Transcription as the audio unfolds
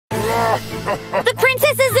The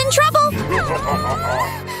princess is in trouble!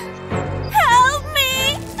 Help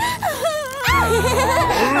me!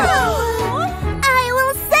 I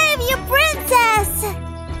will save you, princess!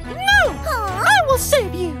 No! I will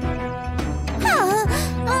save you!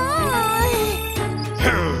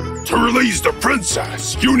 To release the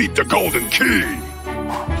princess, you need the golden key.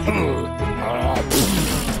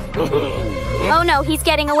 Oh no, he's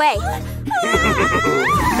getting away.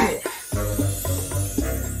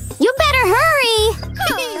 You better hurry!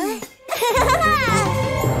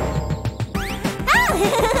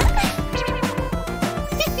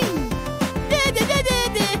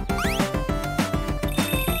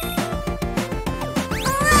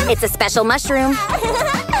 It's a special mushroom.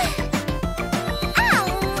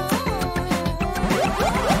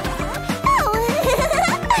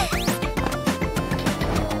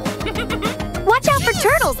 Watch out for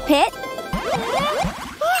turtles, Pit.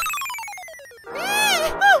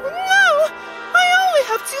 Oh no! I only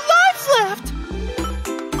have 2 lives left!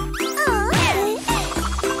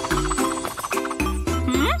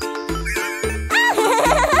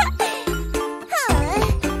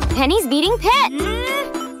 Penny's beating Pit.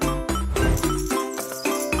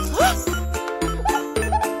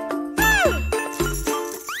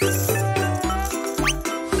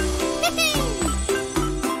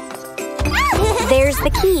 There's the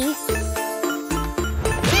key.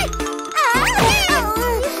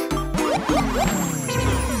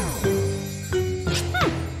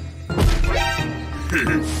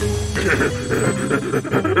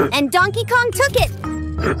 And Donkey Kong took it.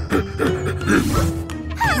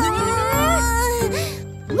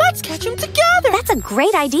 Let's catch him together! That's a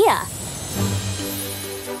great idea.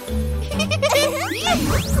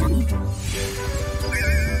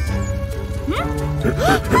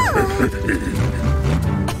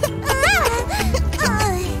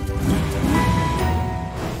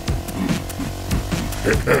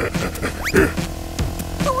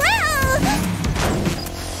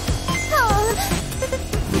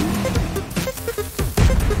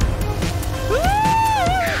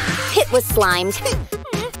 Pit was slimed.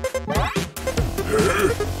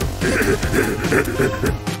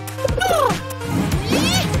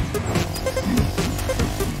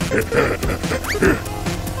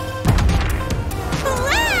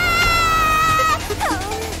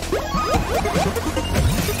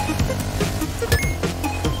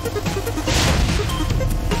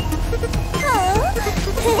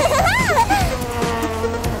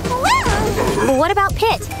 What about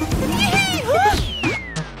Pit?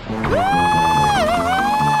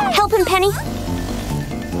 Help him, Penny.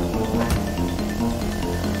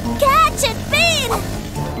 Catch it, Bean!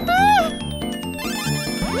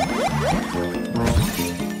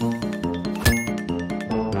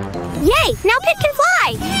 Yay! Now Pit can fly!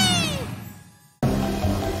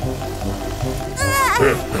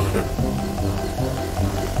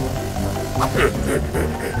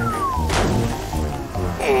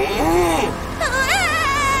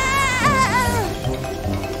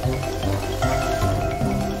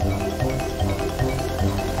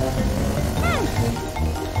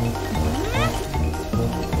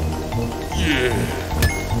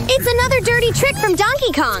 It's another dirty trick from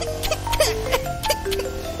Donkey Kong.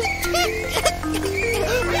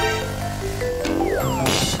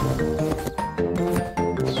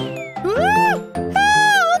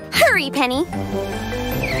 Hurry, Penny.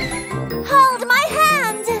 Hold my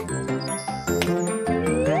hand.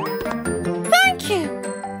 Thank you!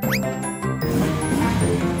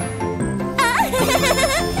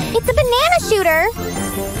 It's a banana shooter.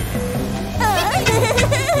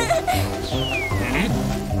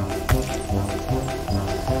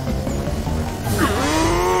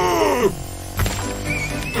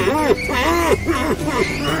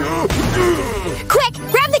 Quick,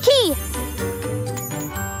 grab the key.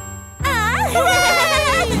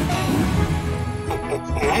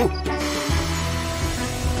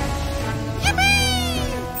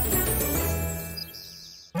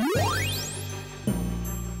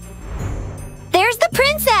 There's the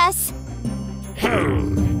princess.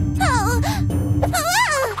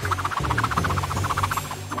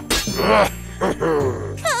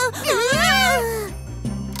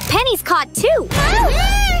 Penny's caught too.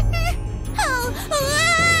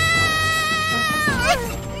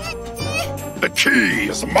 The key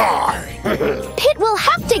is mine. Pit will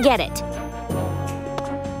have to get it.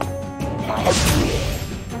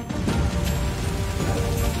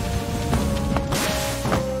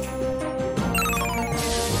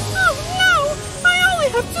 Oh no! I only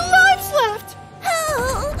have 2 lives left!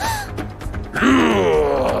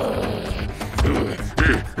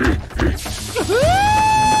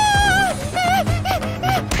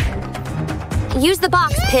 Use the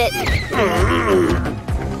box, Pit.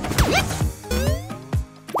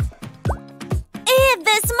 Eat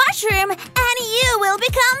this mushroom and you will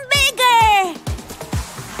become bigger!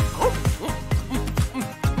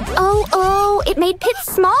 Oh, it made Pit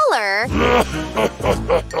smaller.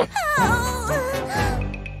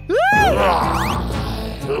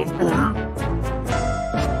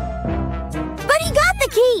 But he got the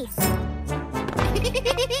key!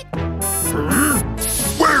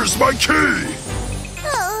 Where's my key?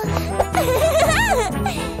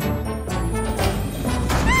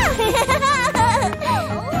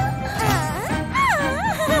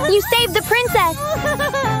 You saved the princess.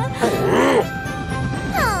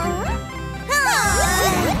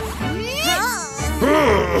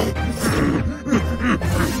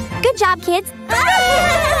 Good job, kids.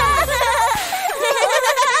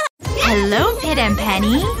 Hello, Pit and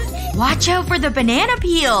Penny. Watch out for the banana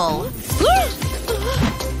peel.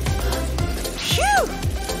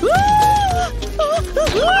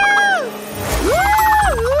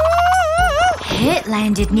 Pit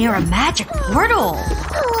landed near a magic portal.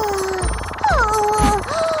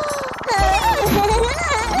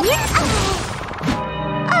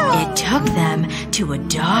 It took them to a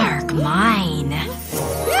dark mine.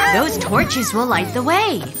 Those torches will light the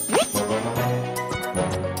way.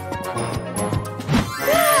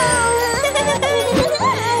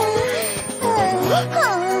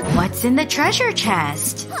 What's in the treasure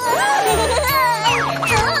chest?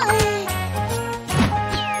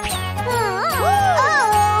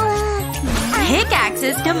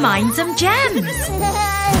 Pickaxes to mine some gems.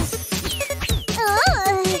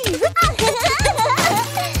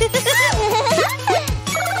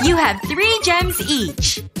 You have 3 gems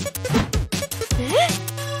each.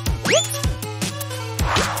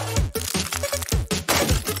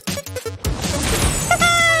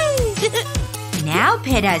 Now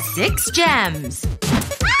Pit has 6 gems.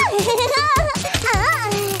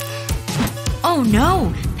 Oh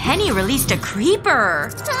no! Penny released a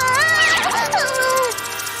creeper!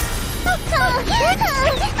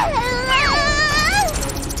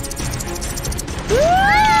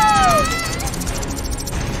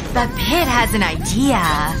 But Pit has an idea.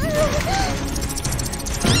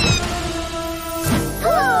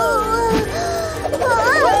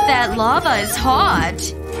 That lava is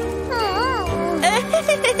hot.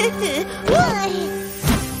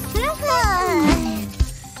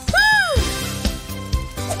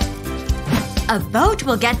 A boat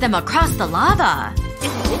will get them across the lava.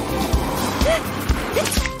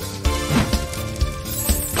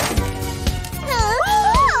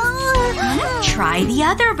 Try the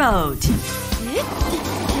other boat.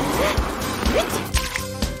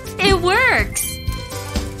 It works!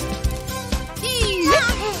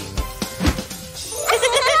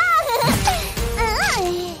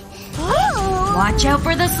 Watch out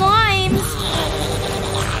for the slimes!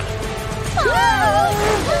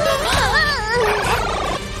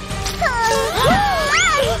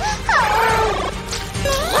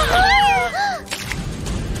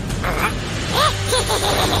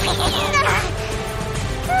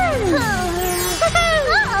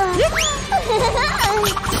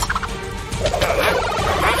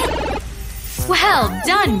 Well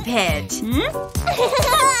done, Pit!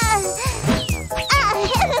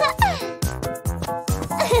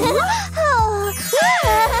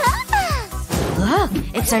 Look,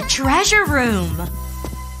 it's a treasure room!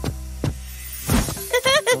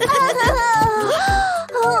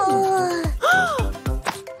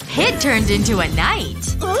 Pit turned into a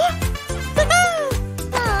knight.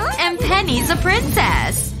 And Penny's a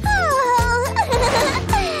princess.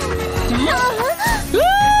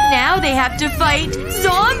 Now they have to fight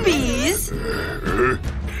zombies!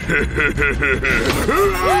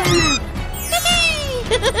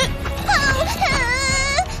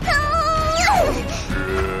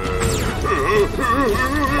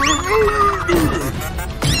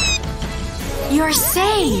 You're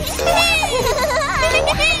safe!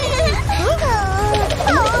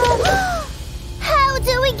 How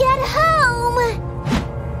do we get home?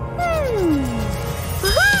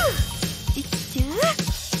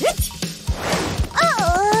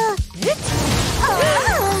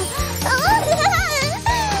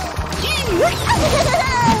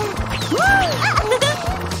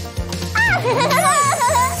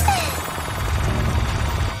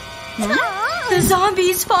 The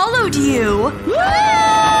zombies followed you!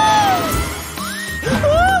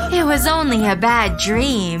 It was only a bad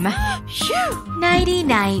dream.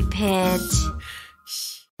 Nighty-night, Pit.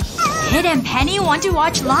 Pit and Penny want to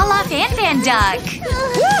watch La-La Fan Duck.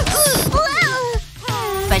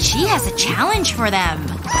 But she has a challenge for them.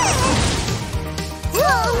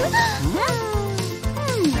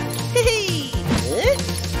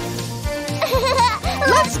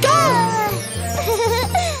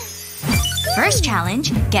 First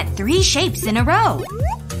challenge, get 3 shapes in a row.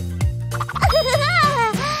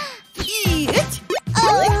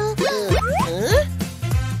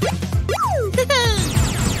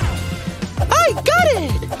 I got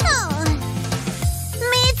it!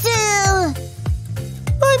 Me too.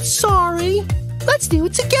 I'm sorry. Let's do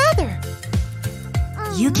it together.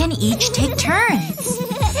 You can each take turns.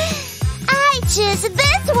 I choose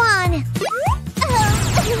this one.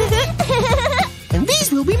 And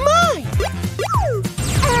these will be mine.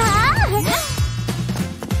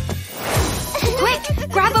 Quick,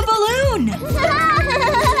 grab a balloon!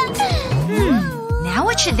 Now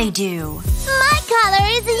what should they do? My color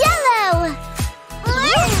is yellow.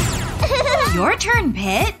 Your turn,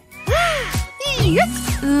 Pit.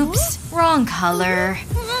 Oops, wrong color.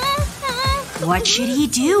 What should he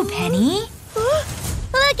do, Penny?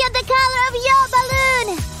 Look at the color of your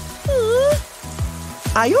balloon.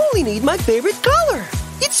 I only need my favorite color.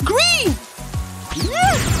 It's green.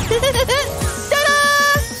 Ta-da!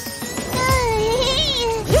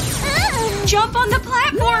 Jump on the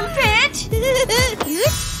platform, Pit!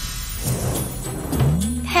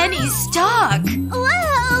 Penny's stuck.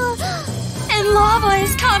 Whoa! And lava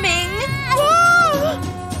is coming. Whoa!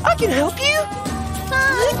 I can help you.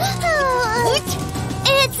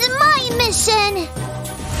 It's my mission.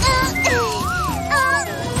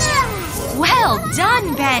 Well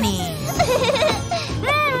done, Penny.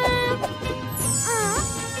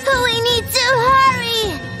 We need to hurry.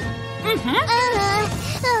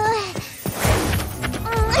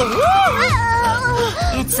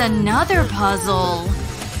 It's another puzzle.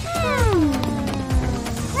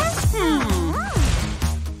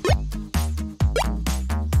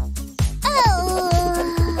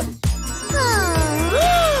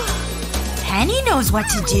 Penny knows what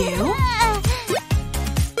to do.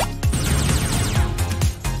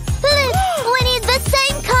 Look, we need the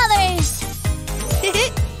same colors.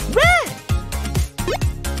 Red.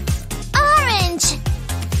 Orange.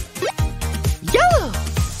 Yellow.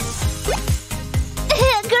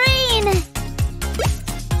 Green.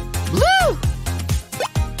 Blue.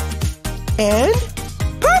 And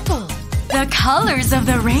purple. The colors of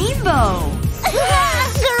the rainbow.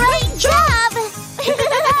 Great job.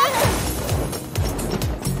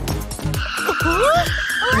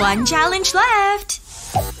 One challenge left.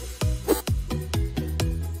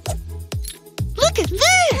 Look at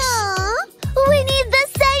this. We need the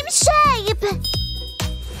same shape.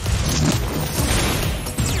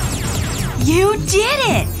 You did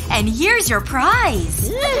it! And here's your prize.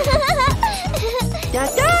 Da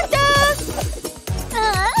da da.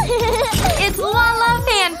 It's Lala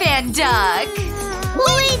Fan Fan Duck.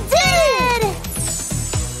 We did!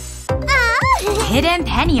 Pit and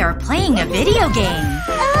Penny are playing a video game.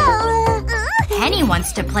 Oh. Penny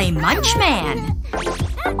wants to play Munchman.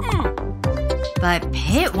 But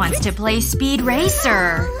Pit wants to play Speed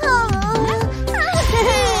Racer.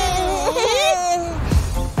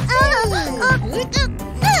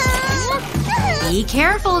 Be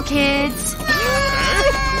careful, kids.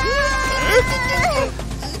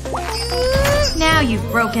 Now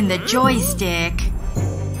you've broken the joystick.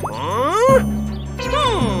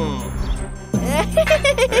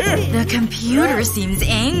 The computer seems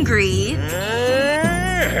angry.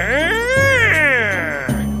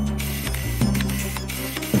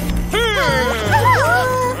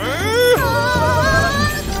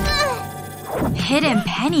 Pit and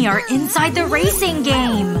Penny are inside the racing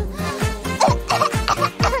game.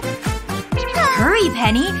 Hurry,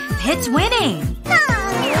 Penny. Pit's winning.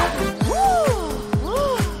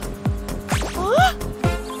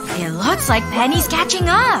 It looks like Penny's catching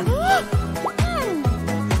up.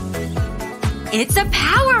 It's a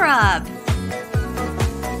power-up.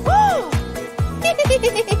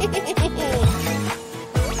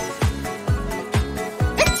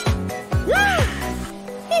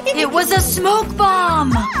 It was a smoke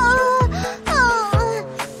bomb.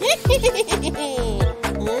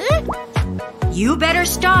 You better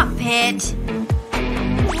stop, Pit.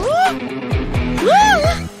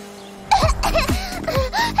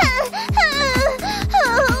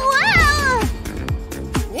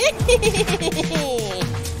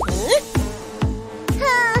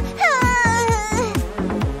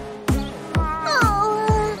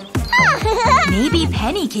 Maybe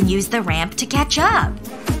Penny can use the ramp to catch up.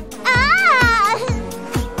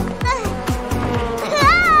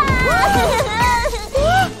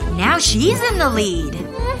 Now she's in the lead.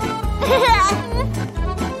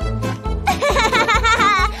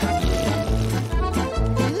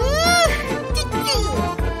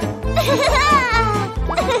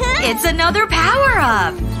 It's another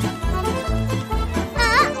power-up.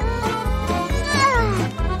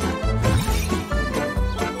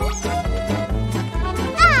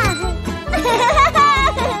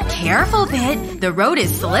 Careful, Pit. The road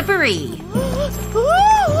is slippery.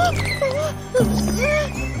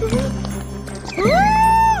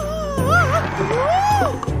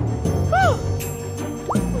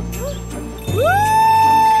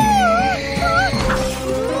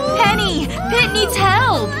 Penny! Pit needs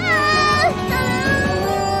help!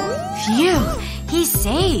 Phew. He's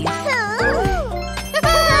safe.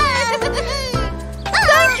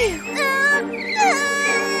 Thank you!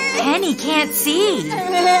 Penny can't see.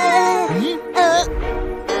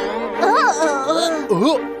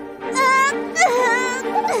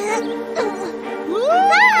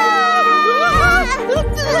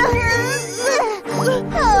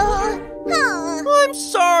 I'm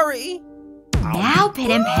sorry. Now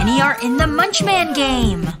Pit and Penny are in the Munchman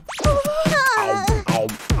game.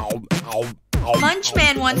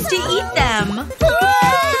 Munchman wants to eat them.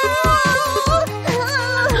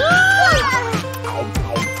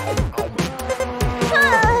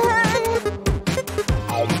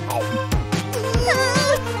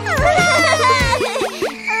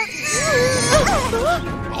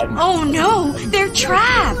 Oh no! They're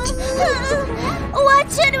trapped!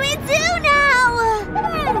 What should we do now?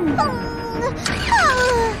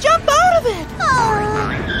 Jump out of it!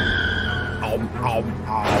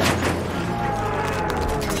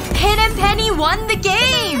 Pit and Penny won the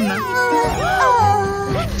game!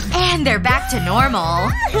 And they're back to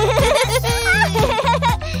normal.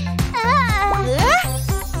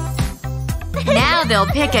 Now they'll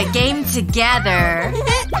pick a game together.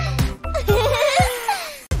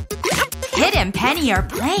 Pit and Penny are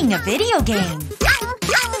playing a video game.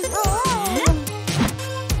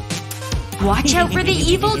 Watch out for the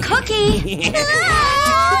evil cookie!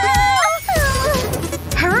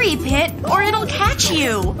 Hurry, Pit, or it'll catch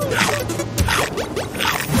you!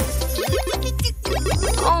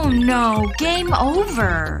 Oh no, game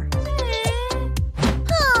over.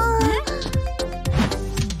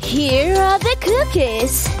 Here are the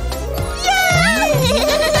cookies.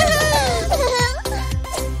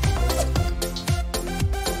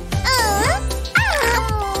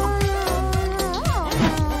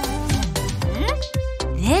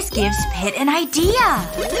 This gives Pit an idea.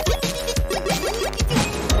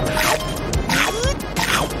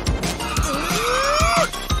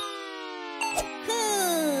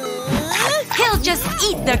 He'll just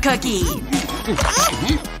eat the cookie.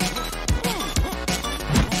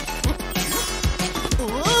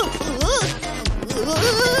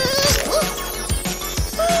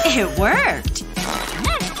 It worked.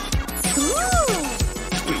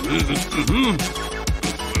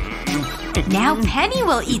 Now Penny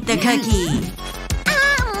will eat the cookie.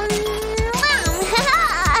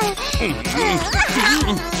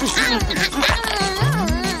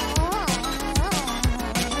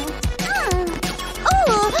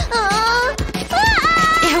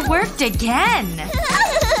 It worked again.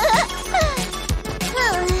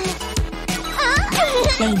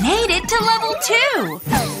 They made it to level 2.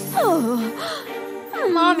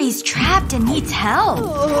 Mommy's trapped and needs help.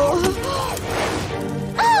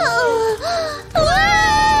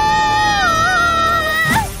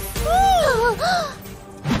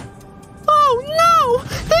 Oh no!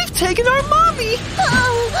 They've taken our mommy!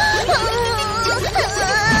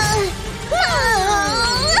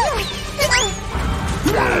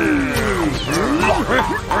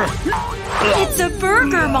 It's a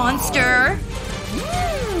burger monster.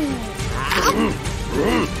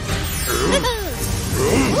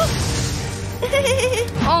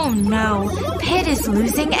 Oh no, Pit is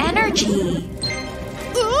losing energy.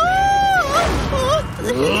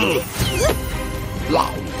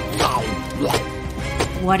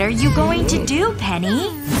 What are you going to do, Penny?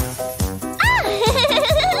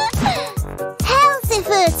 Healthy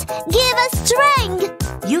foods give us strength.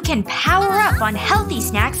 You can power up on healthy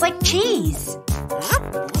snacks like cheese.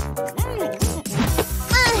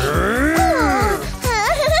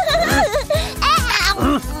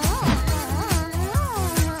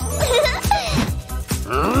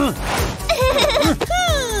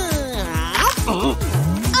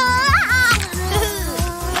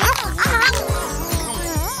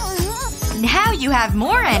 Now you have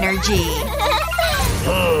more energy.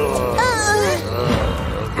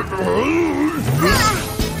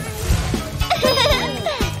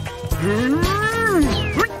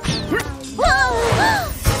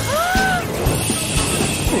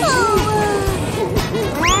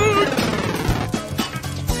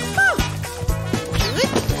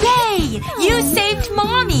 Yay! You saved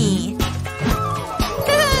Mommy!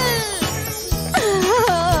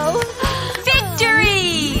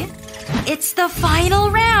 Victory! It's the final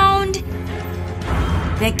round!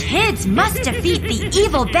 The Kids must defeat the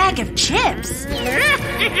evil bag of chips.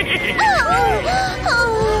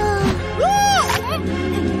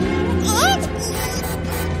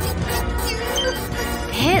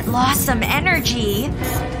 Pit lost some energy.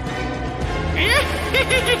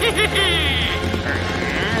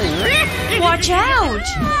 Watch out!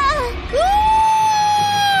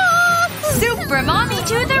 Super Mommy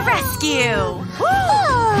to the rescue!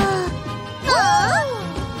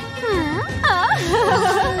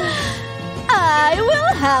 I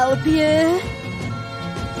will help you.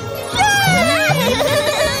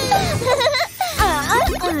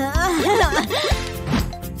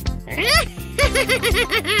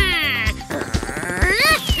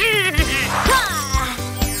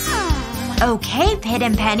 Okay, Pit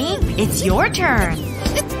and Penny, it's your turn.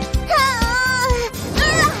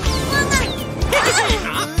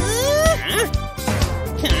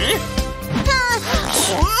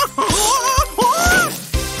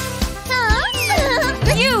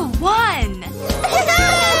 You won!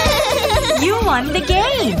 You won the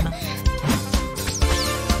game!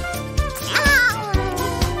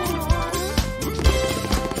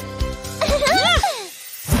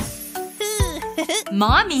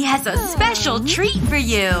 Mommy has a special treat for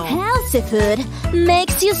you! Healthy food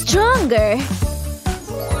makes you stronger.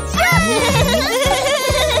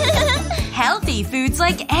 Healthy foods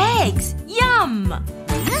like eggs! Yum!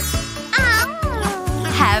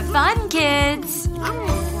 Have fun, kids!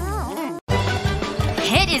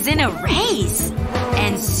 Pit is in a race!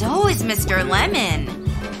 And so is Mr. Lemon.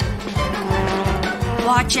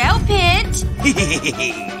 Watch out, Pit!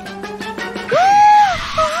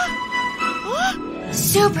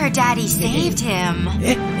 Super Daddy saved him.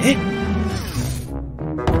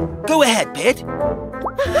 Go ahead, Pit.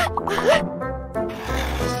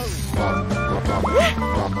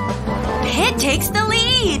 Pit takes the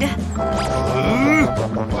lead.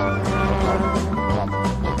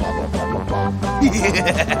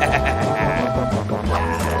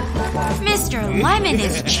 Mr. Lemon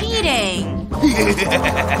is cheating.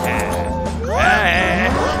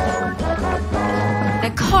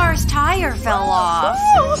 The car's tire fell off.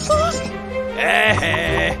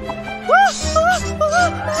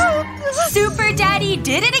 Super Daddy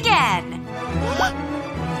did it again.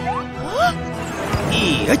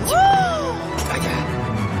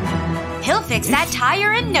 He'll fix that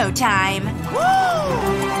tire in no time.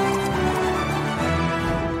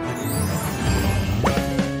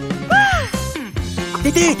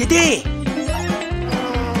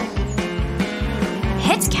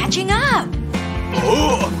 Pit's catching up.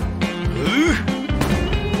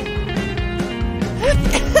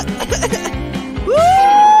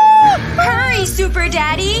 Hurry, Super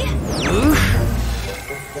Daddy!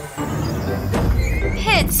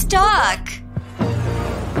 Pit's stuck.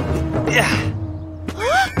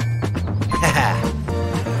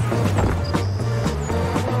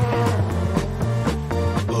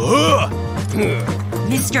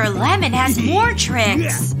 Mr. Lemon has more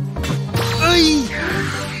tricks.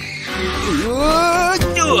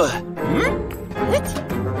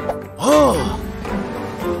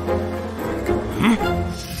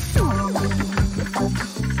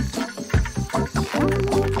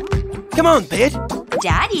 Come on, Pit.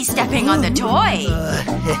 Daddy's stepping on the toy.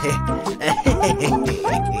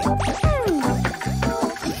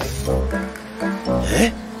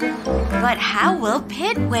 But how will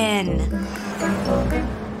Pit win?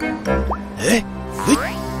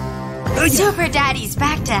 Super Daddy's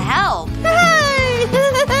back to help.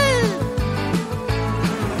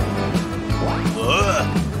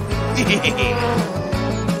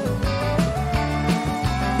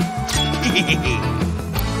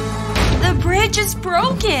 The bridge is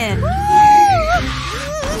broken.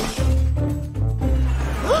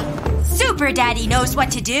 Super Daddy knows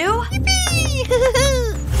what to do.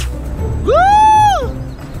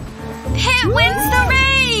 Pit wins the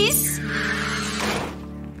race!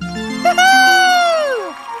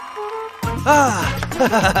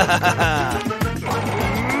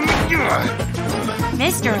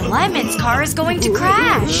 Mr. Lemon's car is going to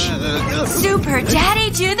crash. Super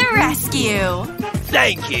Daddy to the rescue.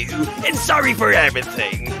 Thank you, and sorry for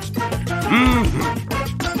everything.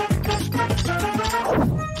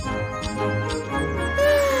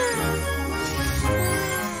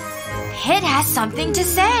 Pit has something to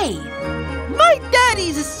say. My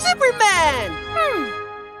daddy's a Superman!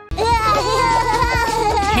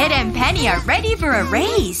 Pit and Penny are ready for a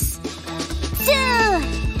race. 2,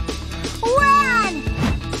 1.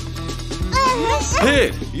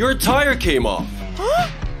 Pit, your tire came off.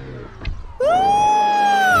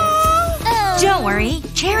 Don't worry,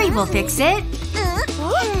 Cherry will fix it.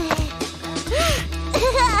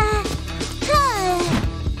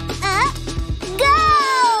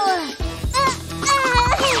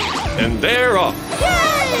 And they're off.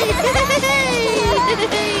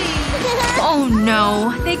 Oh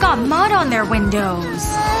no, they got mud on their windows.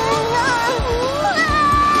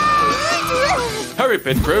 Hurry,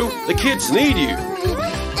 pit crew. The kids need you.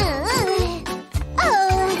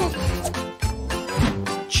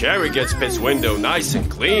 Cherry gets Pit's window nice and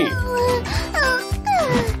clean.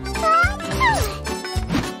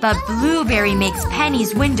 But Blueberry makes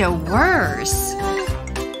Penny's window worse.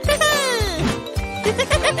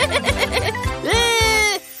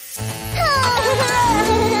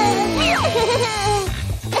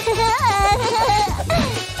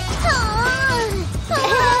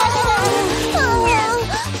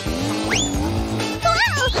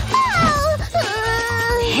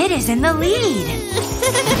 Pit is in the lead.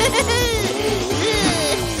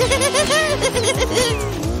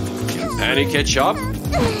 Can Penny catch up?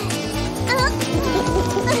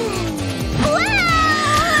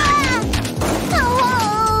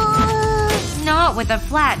 Not with a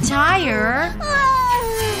flat tire.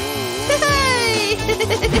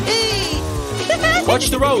 Watch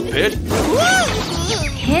the road, Pit.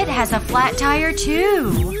 Pit has a flat tire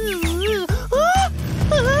too.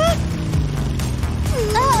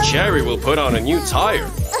 Cherry will put on a new tire.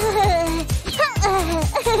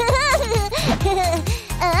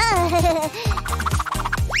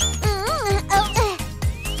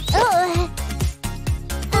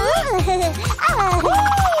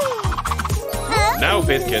 Now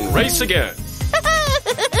Pit can race again.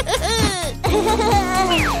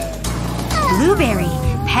 Blueberry,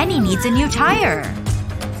 Penny needs a new tire.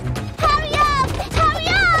 Hurry up! Hurry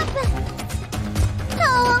up!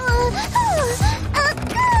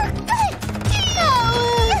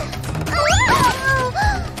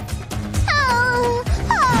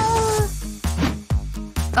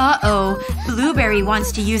 Uh-oh, Blueberry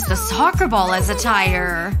wants to use the soccer ball as a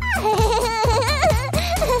tire.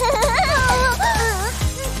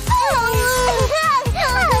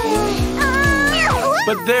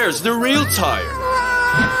 But there's the real tire.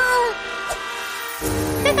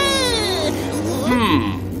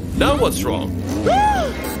 Now what's wrong?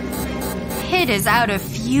 Pit is out of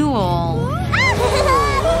fuel.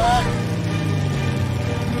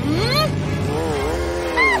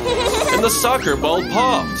 And the soccer ball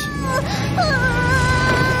popped.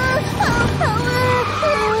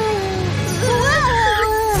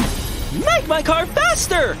 Make my car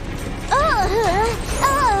faster!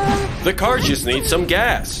 The car just needs some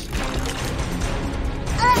gas.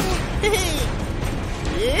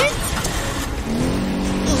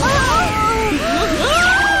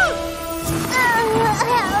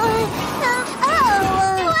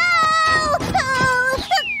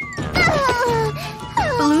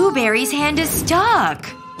 Blueberry's hand is stuck.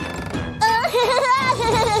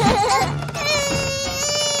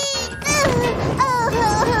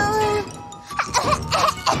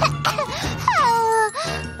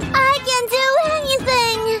 I can't do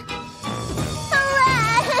anything.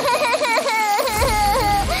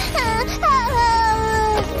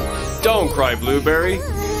 Don't cry, Blueberry.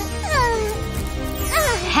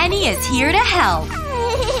 Penny is here to help.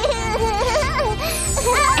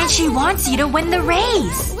 And she wants you to win the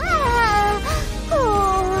race.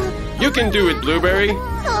 You can do it, Blueberry.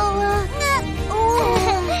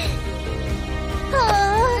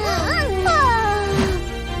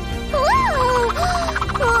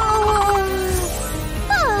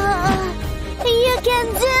 You can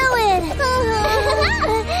do it.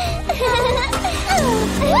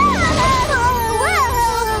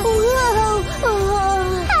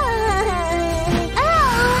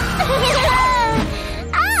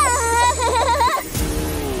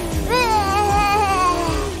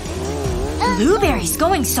 Blueberry's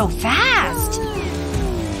going so fast.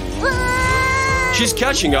 She's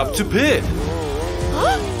catching up to Pit.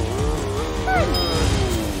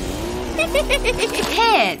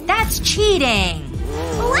 Pit, that's cheating.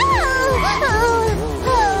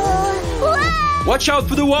 Watch out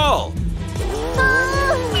for the wall.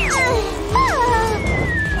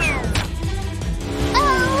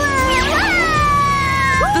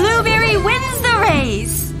 Blueberry wins the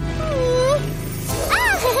race.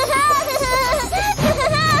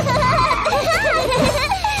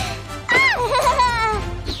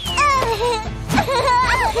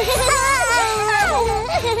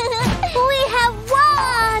 We have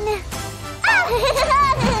won!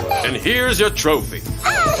 And here's your trophy.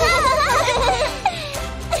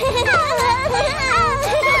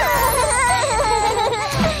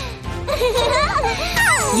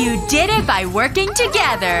 You did it by working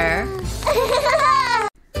together.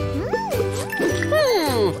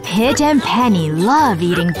 Pit and Penny love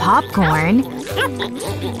eating popcorn.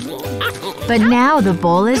 But now the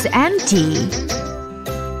bowl is empty.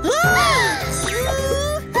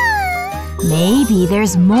 Maybe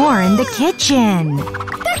there's more in the kitchen.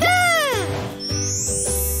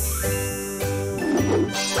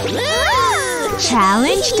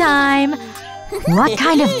 Challenge time! What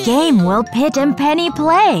kind of game will Pit and Penny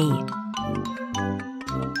play?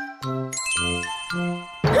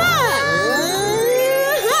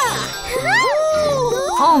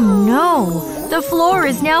 Oh no! The floor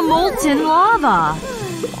is now molten lava!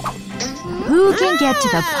 Who can get to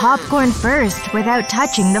the popcorn first without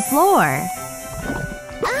touching the floor?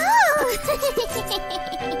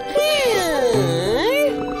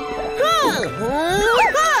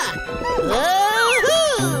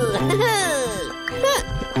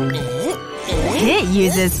 Pit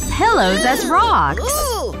uses pillows as rocks.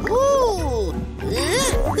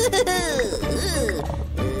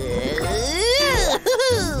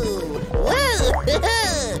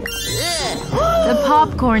 The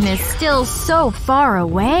popcorn is still so far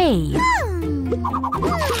away.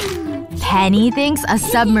 Penny thinks a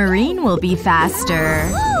submarine will be faster.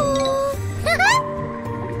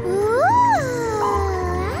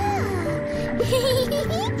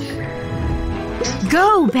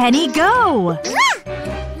 Go, Penny, go!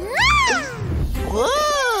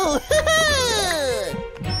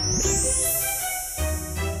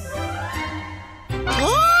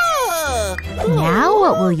 Now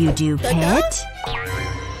what will you do, Pit?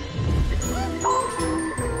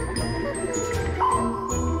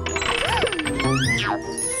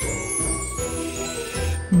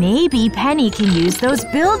 Maybe Penny can use those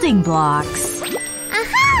building blocks.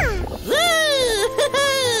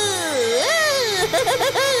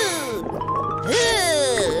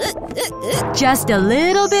 Just a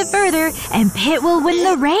little bit further and Pit will win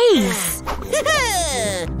the race.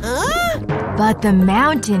 But the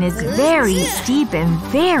mountain is very steep and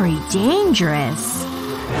very dangerous.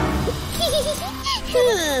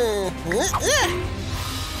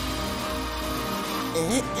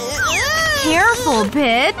 Careful,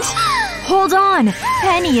 Pit! Hold on!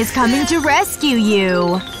 Penny is coming to rescue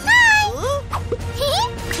you!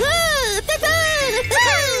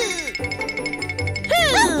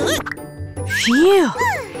 Phew!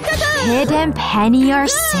 Pit and Penny are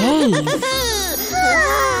safe.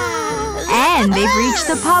 And they've reached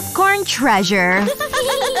the popcorn treasure.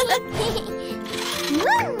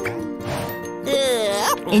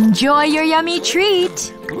 Enjoy your yummy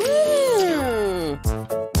treat!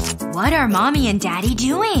 What are Mommy and Daddy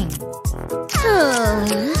doing?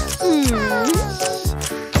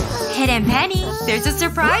 Pit and Penny, there's a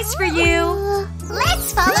surprise for you!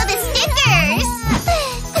 Let's follow the stickers!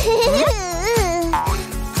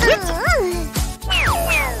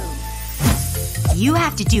 You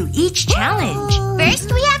have to do each challenge.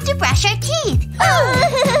 First, we have to brush our teeth.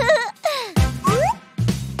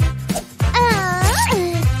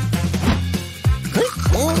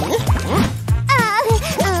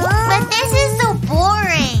 But this is so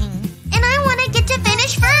boring. And I want to get to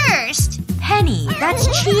finish first. Penny, that's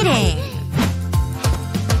cheating.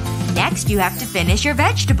 Next, you have to finish your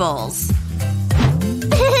vegetables.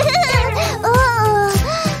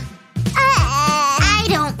 I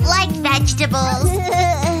don't like vegetables.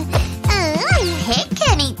 Pit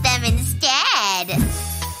can eat them instead.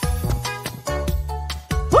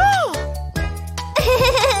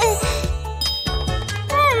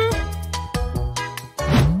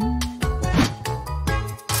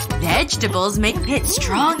 Vegetables make Pit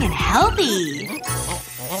strong and healthy. Junk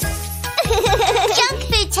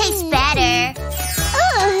food tastes better.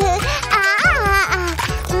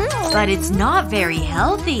 But it's not very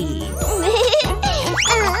healthy.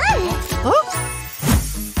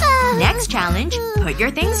 Next challenge, put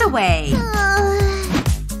your things away. I'm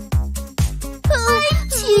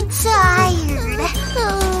too tired.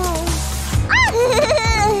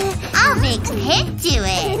 I'll make Pit do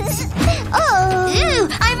it. Ooh,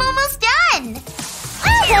 I'm almost done.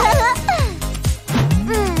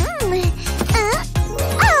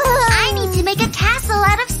 I need to make a castle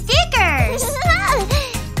out of stickers.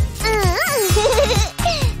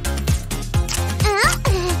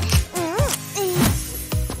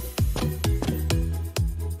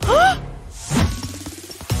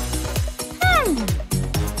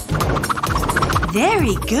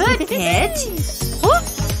 Very good, Pit.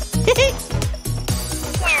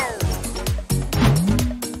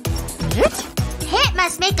 Pit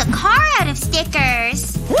must make a car out of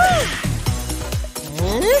stickers.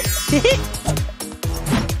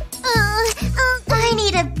 I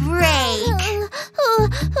need a break.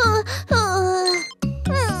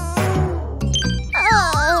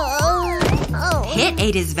 Pit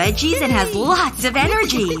ate his veggies and has lots of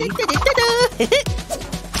energy.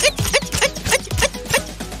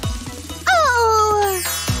 Oh!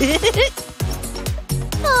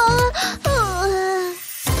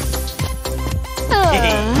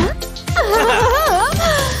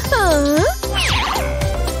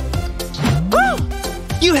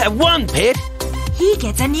 You have won, Pit! He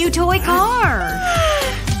gets a new toy car.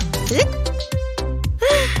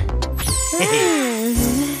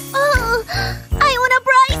 Oh, I want a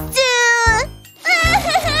prize too!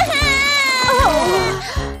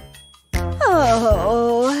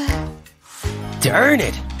 Oh. Darn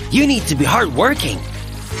it! You need to be hardworking.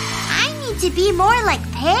 I need to be more like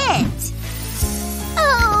Pit.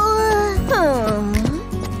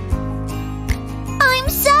 I'm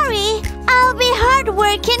sorry. I'll be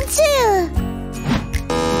hardworking too.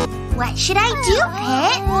 What should I do,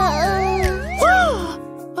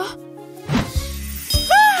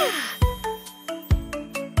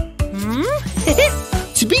 Hmm?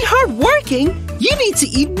 To be hardworking, you need to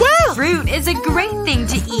eat well. Fruit is a great thing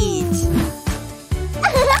to eat.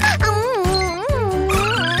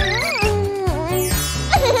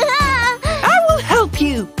 I will help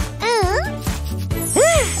you.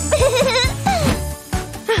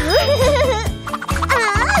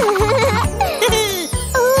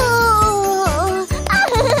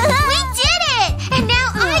 We did it! And now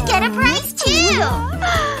I get a prize too!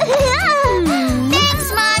 Thanks,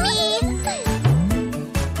 Mommy!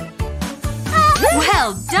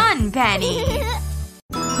 Well done, Penny.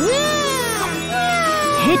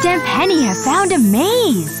 Pit and Penny have found a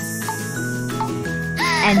maze.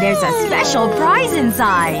 And there's a special prize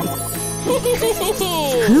inside.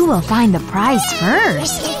 Who will find the prize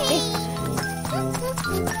first?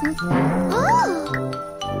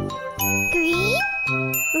 Green,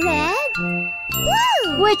 red,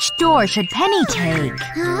 blue. Which door should Penny take?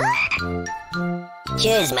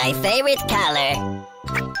 Choose my favorite color.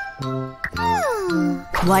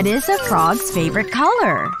 What is a frog's favorite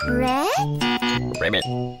color? Red? Ribbit.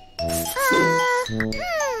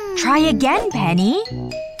 Try again, Penny.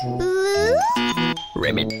 Blue?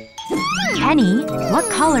 Ribbit. Penny, what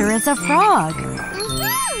color is a frog?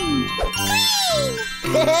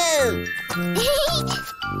 Green!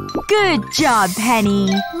 Good job,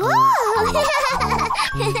 Penny.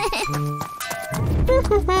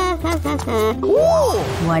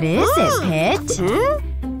 What is it, Pit?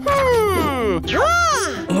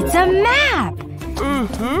 It's a map!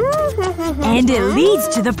 And it leads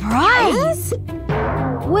to the prize!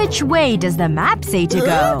 Which way does the map say to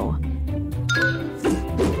go?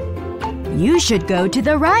 You should go to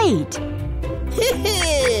the right.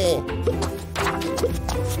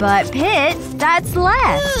 But Pit, that's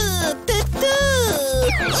left.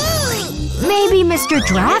 Maybe Mr.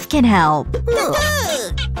 Draft can help.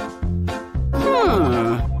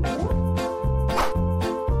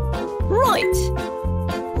 Right.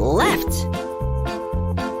 Left.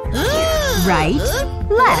 Right,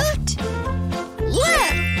 left.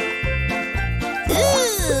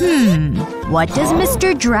 What does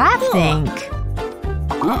Mr. Draft think?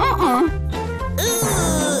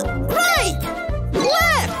 Right.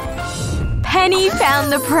 Left. Penny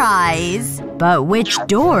found the prize. But which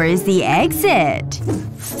door is the exit?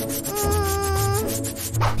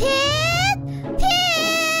 Pit!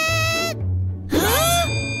 Pit!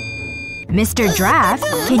 Mr. Draft,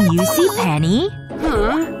 can you see Penny?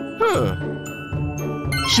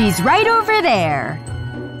 She's right over there.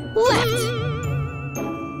 Left.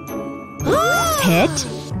 Pit,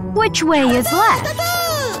 which way is left?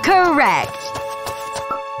 Correct.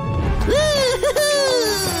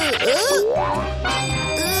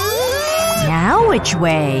 Now which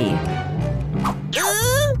way?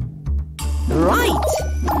 Right.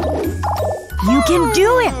 You can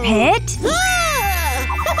do it, Pit!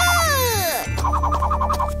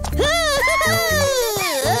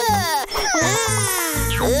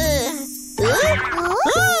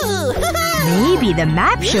 Maybe the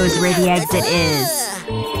map shows where the exit is.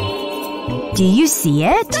 Do you see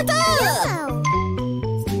it?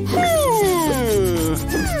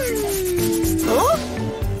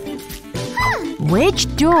 Which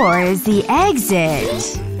door is the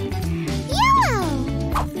exit?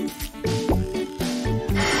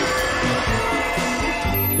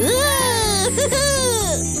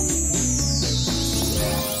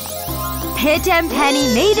 Pit and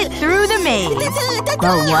Penny made it through the maze.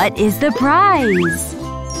 But what is the prize?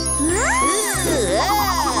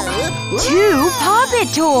 2 Poppet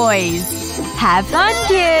toys! Have fun,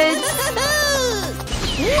 kids!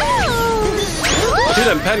 Pit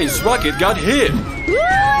and Penny's rocket got hit.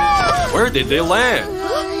 Where did they land?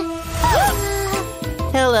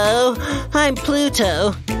 Hello, I'm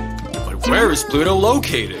Pluto. But where is Pluto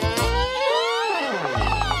located?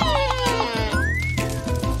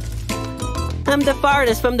 I'm the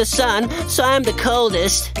farthest from the sun, so I'm the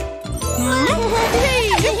coldest.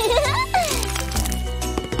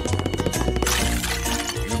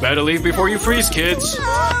 You better leave before you freeze, kids.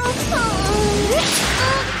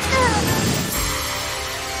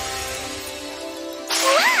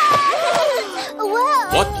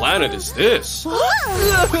 What planet is this?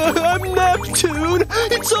 I'm Neptune.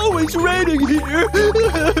 It's always raining here.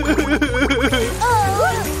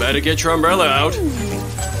 Better get your umbrella out.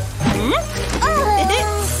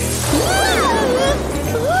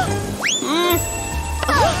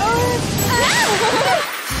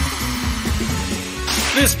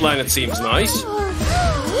 This planet seems nice.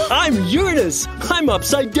 I'm Uranus. I'm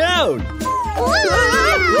upside down.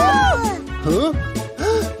 Huh?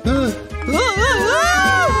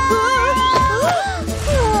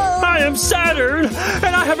 I am Saturn,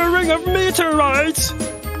 and I have a ring of meteorites.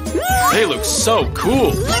 They look so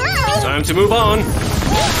cool. Time to move on.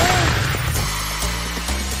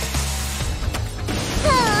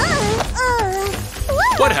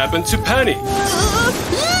 What happened to Penny?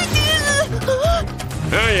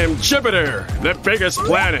 I am Jupiter, the biggest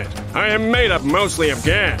planet. I am made up mostly of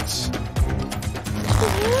gas.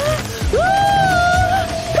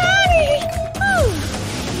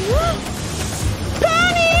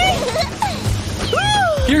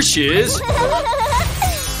 Here she is. Let's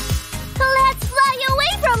fly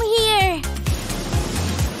away from here.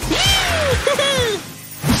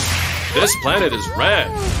 This planet is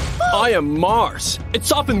red. I am Mars.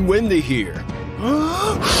 It's up and windy here.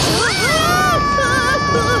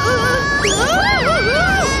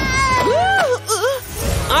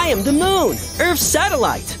 I am the moon, Earth's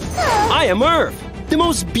satellite. I am Earth, the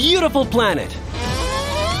most beautiful planet.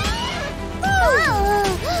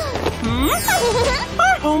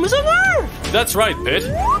 Our home is on Earth. That's right, Pit.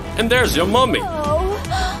 And there's your mummy.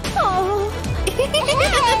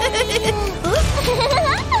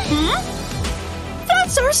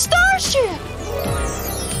 That's our starship.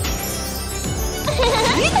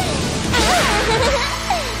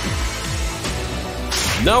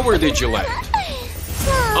 Now where did you land?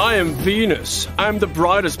 I am Venus. I'm the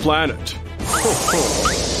brightest planet.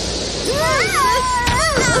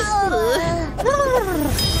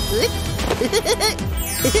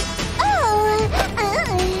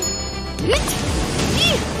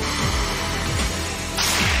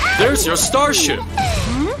 There's your starship.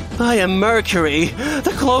 I am Mercury,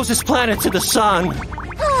 the closest planet to the sun.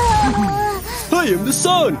 I am the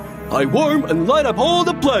sun. I warm and light up all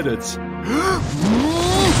the planets.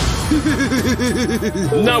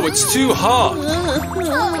 Now it's too hot.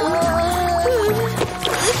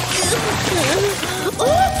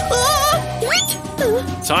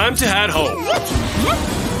 Time to head home.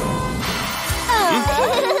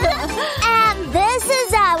 And this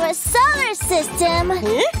is our solar system.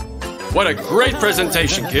 What a great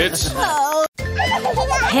presentation, kids.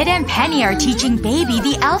 Pit and Penny are teaching Baby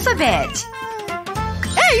the alphabet.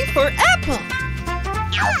 A for apple.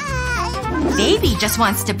 Baby just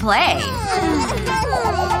wants to play.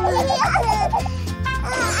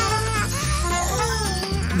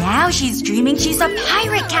 Now she's dreaming she's a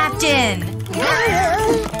pirate captain.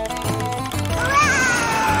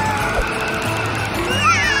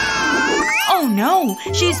 Oh no,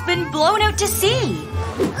 she's been blown out to sea.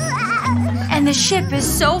 And the ship is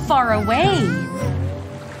so far away.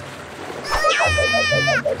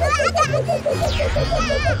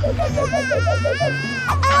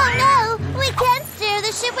 Oh no! We can't steer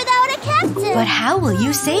the ship without a captain! But how will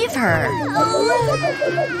you save her?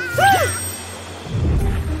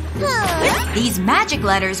 These magic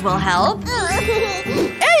letters will help.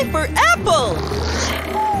 A for apple.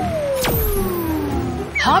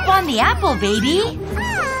 Hop on the apple, baby.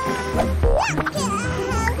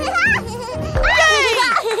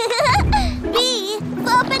 B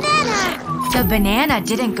for banana. The banana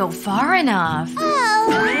didn't go far enough.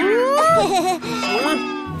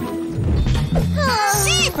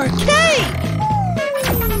 C for cake.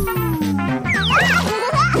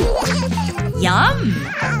 Yum!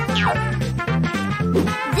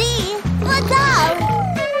 D for dog.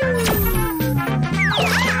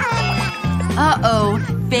 Uh-oh,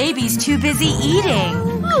 baby's too busy eating.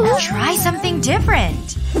 Try something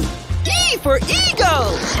different. E for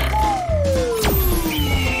eagle.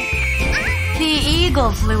 The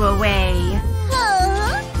eagle flew away.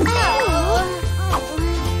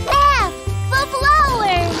 F for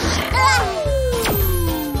flower.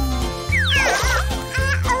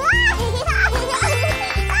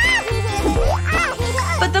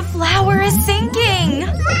 But the flower is sinking.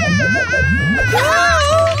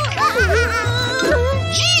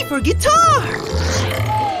 for guitar!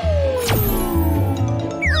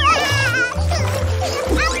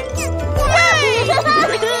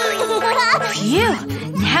 Phew!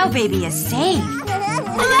 Now baby is safe.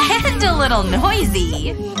 And a little noisy.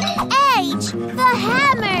 H, the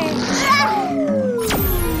hammer!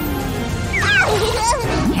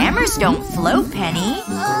 Hammers don't float, Penny.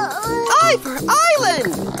 I for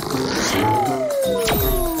island!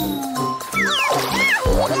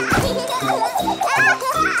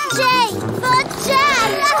 J, the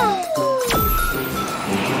jack!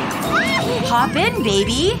 Hop in,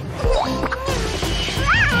 baby.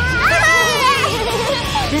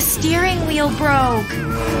 The steering wheel broke.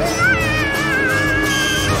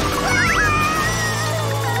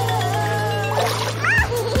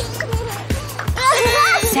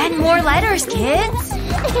 Send more letters, kids.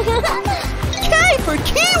 K for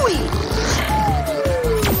kiwi!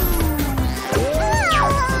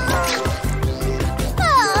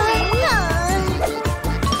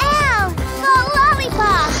 L, the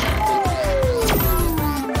lollipop!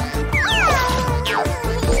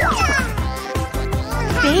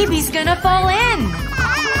 Baby's gonna fall in.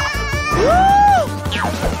 Woo!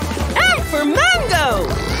 M for mango!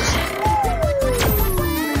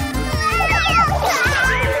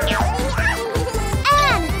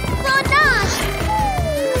 N, the nut!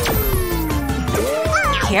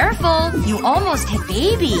 Careful, you almost hit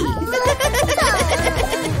baby.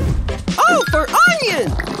 O for onion!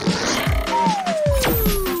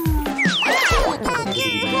 P,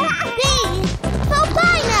 the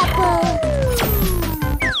pineapple!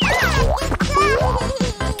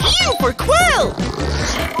 Q for quill!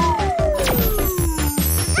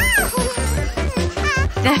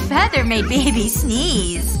 The feather made baby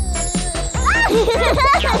sneeze.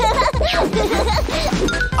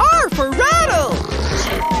 R for rattle!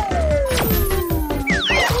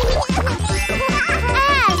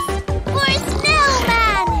 S, for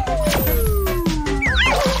snowman!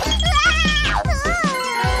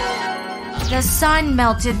 The sun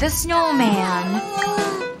melted the snowman.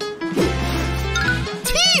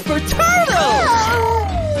 T for turtle!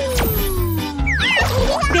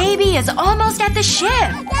 Baby is almost at the ship.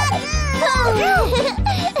 U,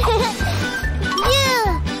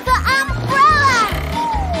 the umbrella!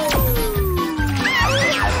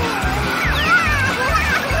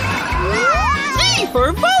 V for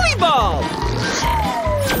volleyball!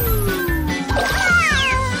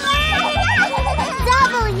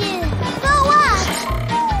 W, the watch!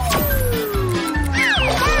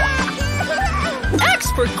 X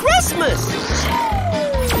for Christmas!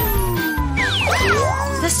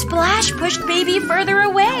 The splash pushed baby further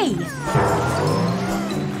away.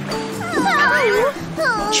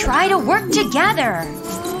 Try to work together.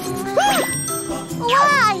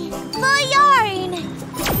 Y, the yarn!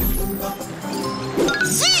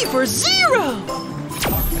 Z for zero!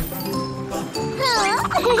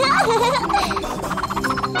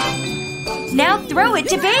 Now throw it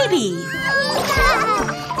to baby.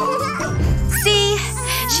 See?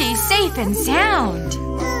 She's safe and sound.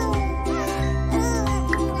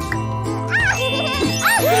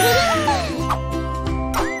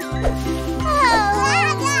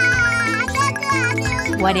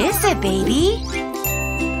 What is it, baby?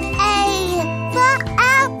 A, the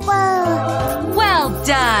apple! Well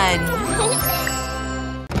done!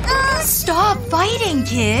 Stop fighting,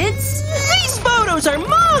 kids! These photos are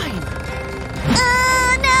mine!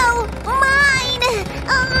 No, mine!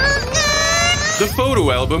 The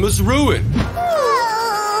photo album is ruined.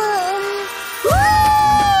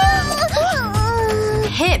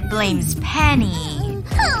 Pit blames Penny.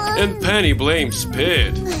 And Penny blames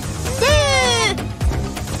Pit.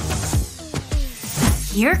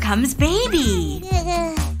 Here comes baby.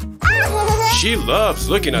 She loves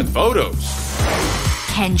looking at photos.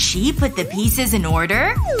 Can she put the pieces in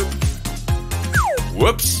order?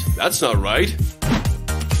 Whoops, that's not right.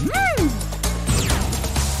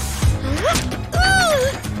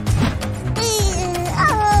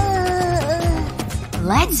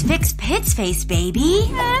 Let's fix Pit's face,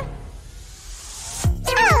 baby.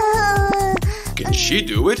 Can she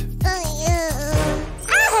do it?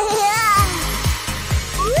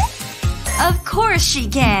 Of course she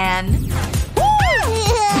can.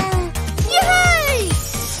 Yay!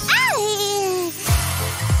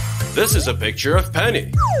 This is a picture of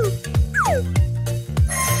Penny.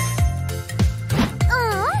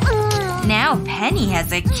 Now Penny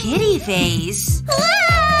has a kitty face.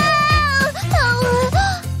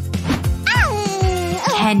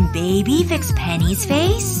 Can baby fix Penny's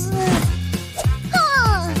face?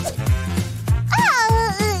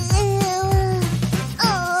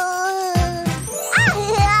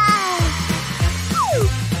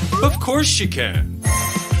 Of course she can.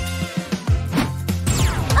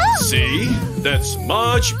 See? That's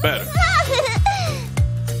much better.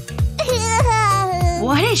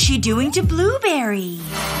 What is she doing to Blueberry?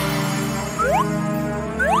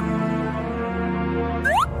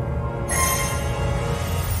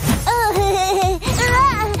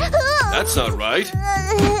 That's not right.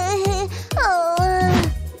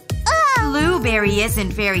 Blueberry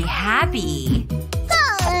isn't very happy.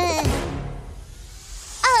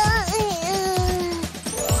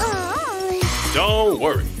 Don't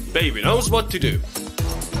worry. Baby knows what to do.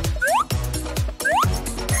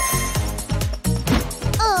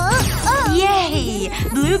 Yay!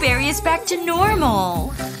 Blueberry is back to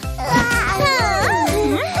normal.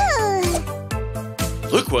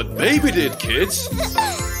 Look what Baby did, kids.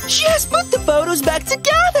 She has put the photos back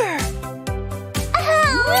together.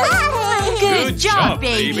 Good job,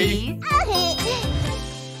 baby.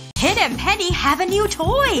 Pit and Penny have a new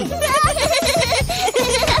toy.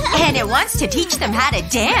 And it wants to teach them how to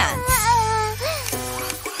dance.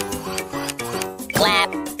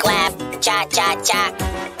 Clap, clap, cha-cha-cha.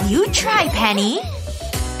 You try, Penny.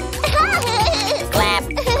 Clap,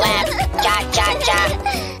 clap, cha-cha-cha.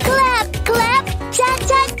 Clap, clap,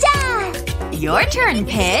 cha-cha-cha. Your turn,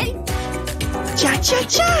 Pit.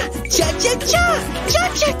 Cha-cha-cha, cha-cha-cha,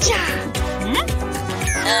 cha-cha-cha.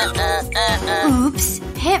 Oops.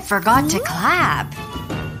 Pit forgot to clap.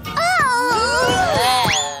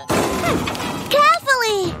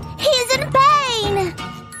 Carefully! He's in pain!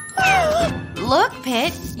 Look,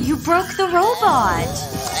 Pit. You broke the robot.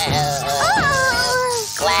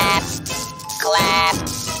 Clap, clap,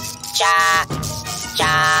 cha,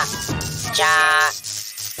 cha, cha.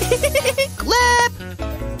 Clap,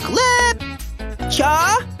 clap,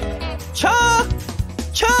 cha, cha,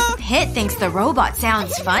 cha. Pit thinks the robot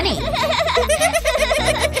sounds funny.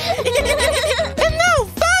 And now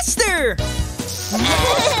faster!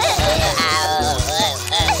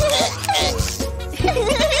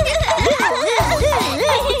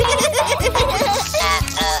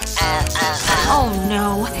 Oh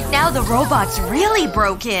no. Now the robot's really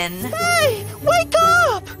broken. Hey, wake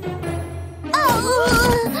up!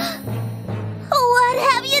 What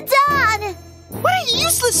have you done? What a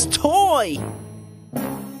useless toy!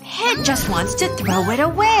 Pit just wants to throw it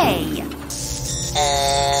away. What's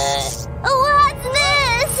this?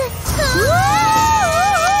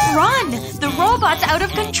 Run! The robot's out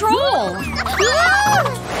of control!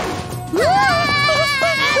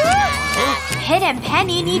 Pit and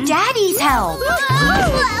Penny need Daddy's help.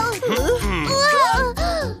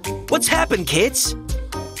 What's happened, kids?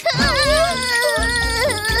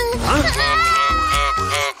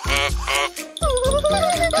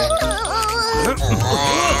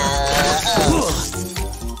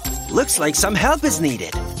 Looks like some help is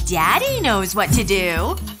needed. Daddy knows what to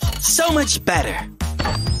do. So much better.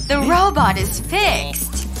 The robot is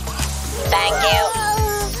fixed. Thank you.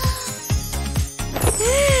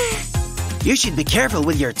 You should be careful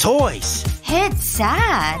with your toys. Pit's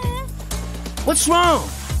sad. What's wrong?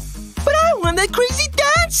 But I want that crazy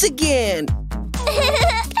dance again!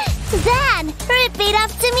 Then, repeat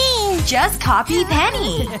after me. Just copy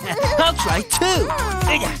Penny. I'll try too.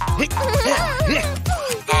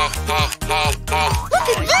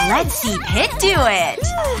 Let's see Pit do it.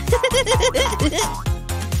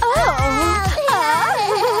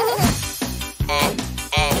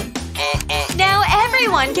 Now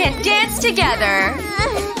everyone can dance together.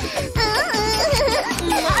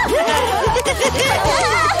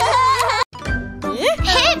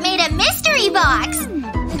 Pit made a mystery box.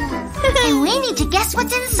 And we need to guess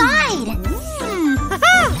what's inside.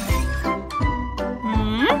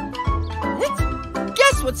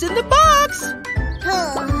 Guess what's in the box?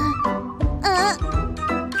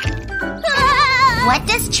 What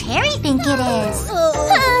does Cherry think it is?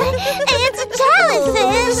 It's a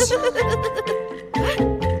jellyfish.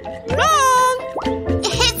 Wrong!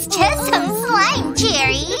 It's just some slime,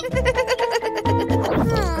 Cherry.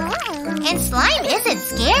 And slime isn't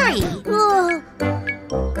scary.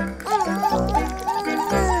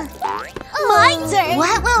 My turn.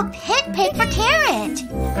 What will Pit pick for Carrot?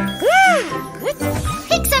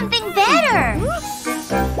 Pick something better.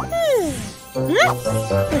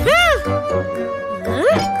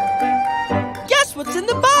 Guess what's in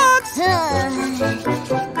the box?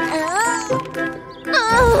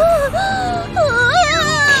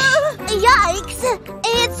 Yikes!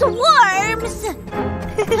 It's worms!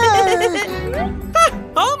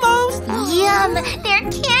 Almost! Yum! They're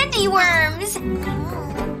candy worms!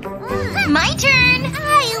 My turn! I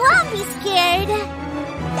won't be scared.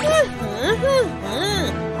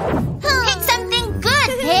 Pick something good,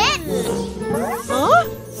 Pit! Huh?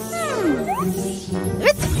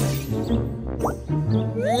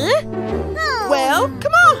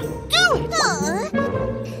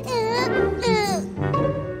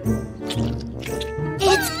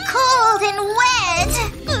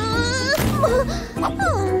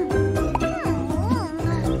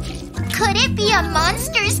 see a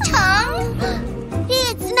monster's tongue?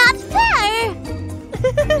 It's not fair.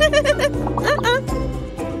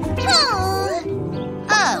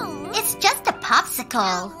 Oh, it's just a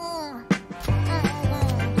popsicle.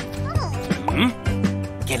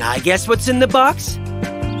 Can I guess what's in the box?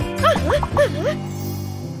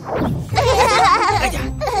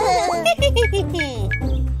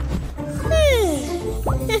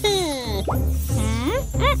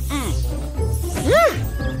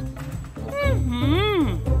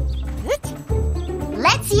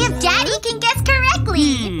 Let's see if Daddy can guess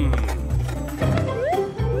correctly.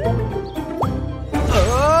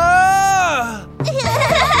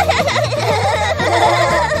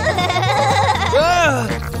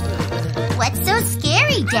 What's so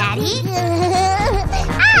scary, Daddy?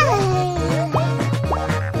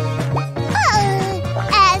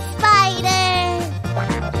 A spider.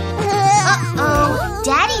 Uh-oh,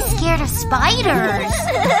 Daddy's scared of spiders.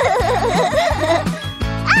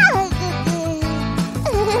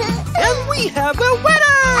 And we have a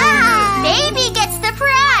winner! Baby gets the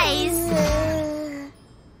prize.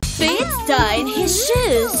 Beats tied his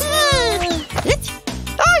shoes.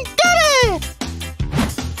 I did it!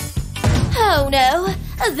 Oh no,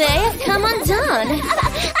 they have come undone.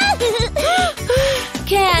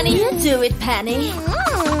 Can you do it, Penny?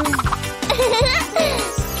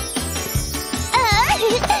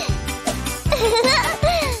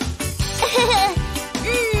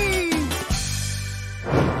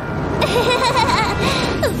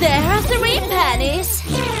 There are 3 pennies.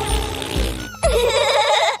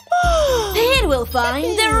 Pete will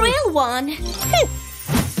find the real one.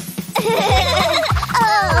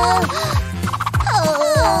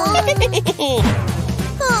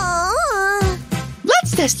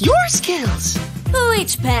 Let's test your skills.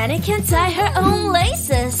 Each penny can tie her own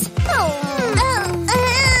laces.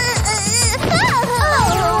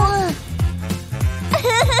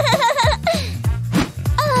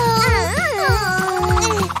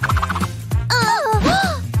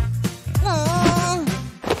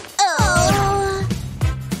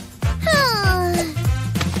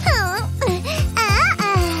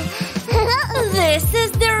 This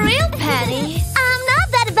is the real penny. I'm not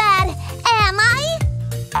that bad, am I?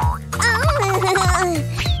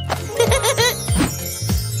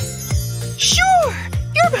 Sure,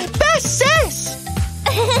 you're my best sis.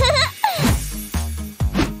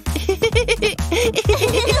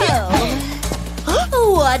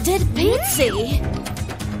 What did Pete see?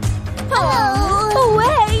 Oh,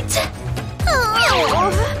 wait!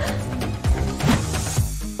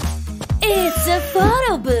 It's a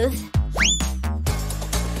photo booth.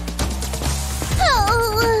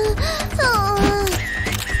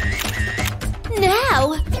 Now,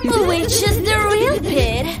 which is the real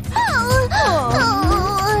Pete?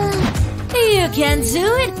 You can do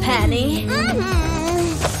it, Penny.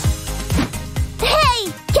 Hey,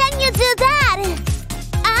 can you do that?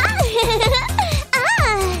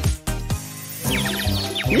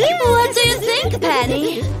 What do you think,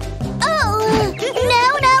 Penny? Oh, no.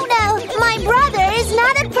 My brother is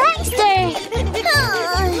not a prankster.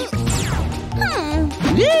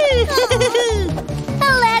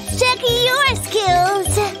 Let's check your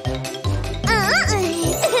skills.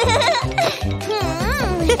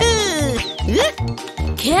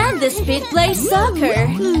 Can this Pete play soccer?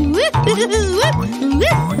 No.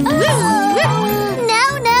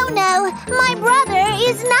 My brother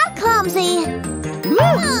is not clumsy.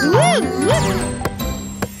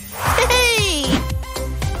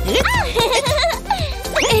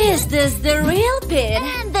 Is this the real Pete?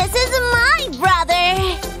 This is my brother.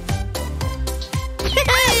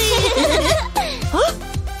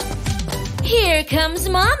 Here comes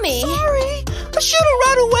Mommy. Sorry, I shouldn't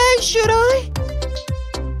run away, should I?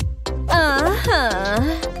 Uh-huh.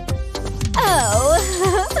 Oh.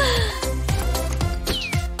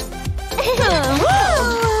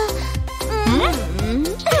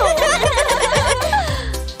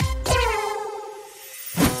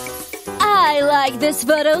 I like this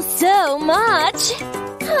photo so much.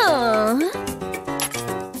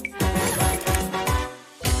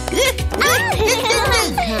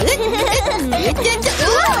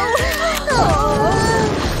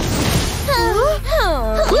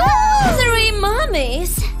 Three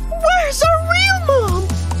mummies. Where's our real mom?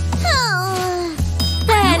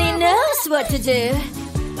 Penny knows what to do.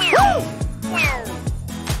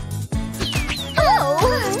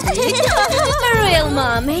 Real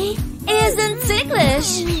mommy isn't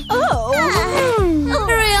ticklish.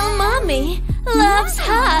 Real mommy loves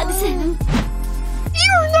hugs.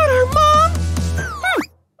 You're not our mom.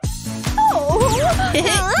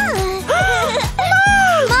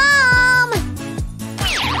 Mom!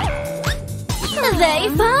 I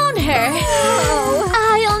found her!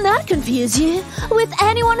 I'll not confuse you with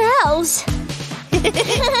anyone else.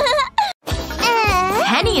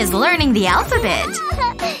 Penny is learning the alphabet.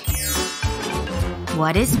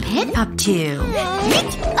 What is Pit up to?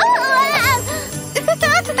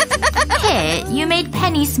 Pit, you made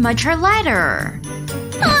Penny smudge her letter.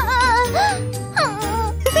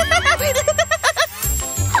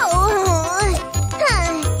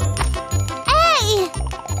 A!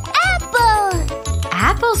 Apple!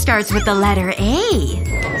 Apple starts with the letter A.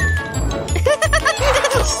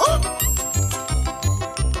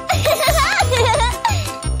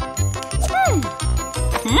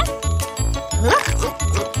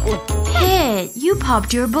 Pit, you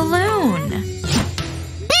popped your balloon.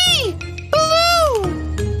 B!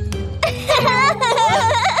 Balloon!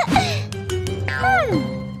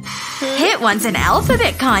 Pit wants an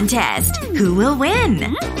alphabet contest. Who will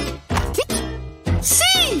win? C!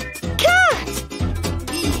 Cat!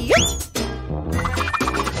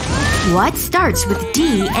 What starts with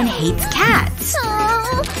D and hates cats?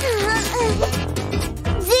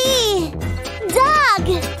 D! Dog!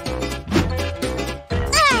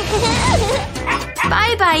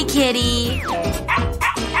 Bye-bye, kitty.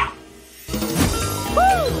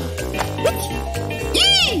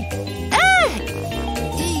 E!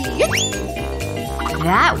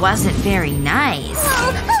 That wasn't very nice.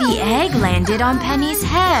 The egg landed on Penny's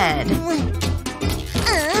head.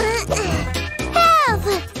 Help!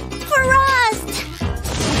 Frost!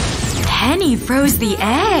 Penny froze the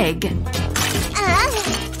egg.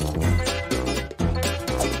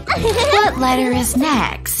 What letter is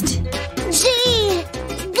next? G!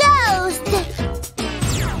 Ghost!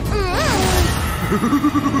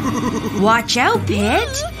 Watch out,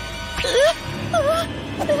 Pit.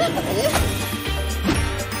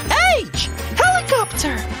 H!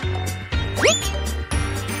 Helicopter!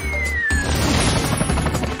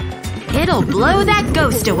 It'll blow that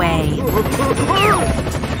ghost away.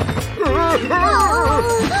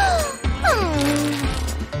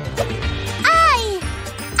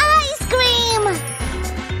 Ice cream!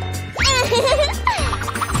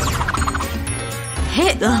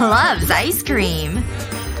 Pit loves ice cream.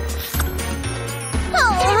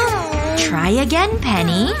 Try again,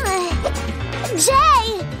 Penny. J!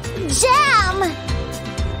 Jam!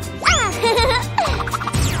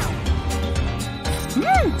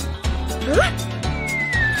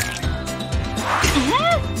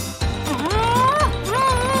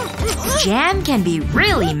 Jam can be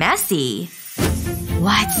really messy.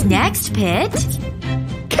 What's next, Pit?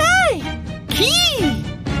 K! Key!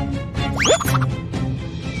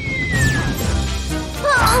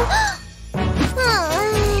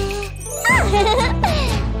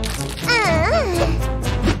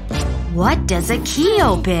 What does a key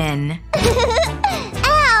open?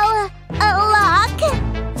 L! A lock!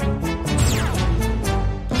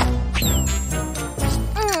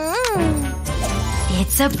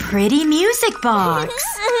 It's a pretty music box.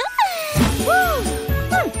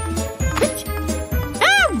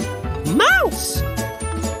 M! Mouse!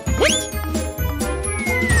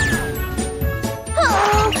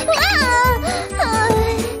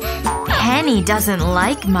 Penny doesn't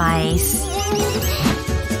like mice.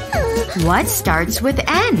 What starts with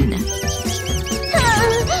N? N!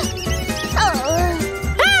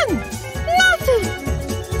 Nothing!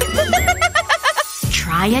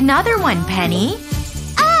 Try another one, Penny.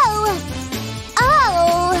 O! O!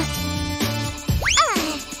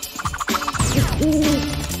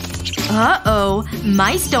 Uh-oh.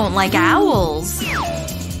 Mice don't like owls.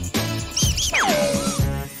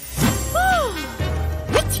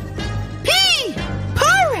 P!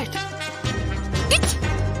 Pirate!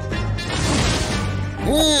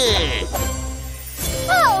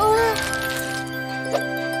 Oh!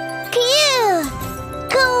 Q!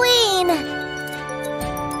 Queen!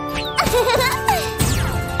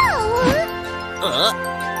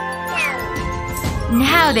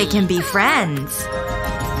 Now they can be friends.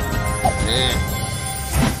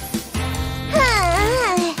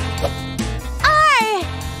 R!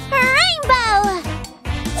 Rainbow!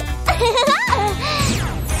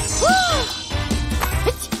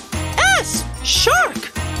 S!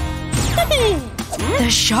 Shark! The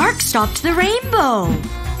shark stopped the rainbow.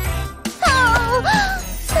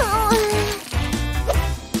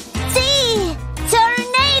 T!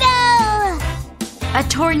 Tornado! A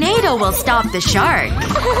tornado will stop the shark.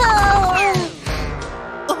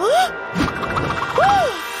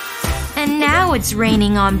 And now it's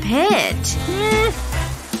raining on Pit.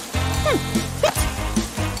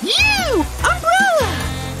 U! Umbrella!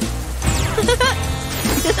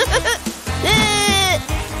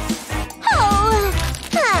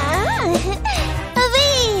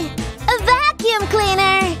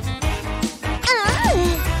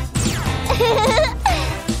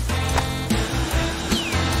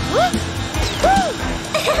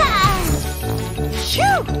 Q.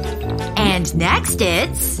 And next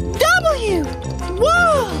it's… W.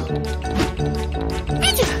 Whoa.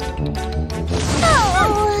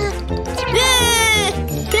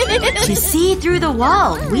 To see through the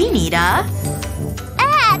wall, we need a…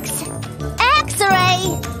 X.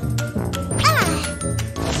 X-ray.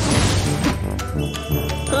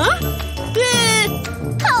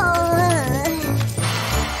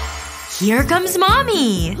 Here comes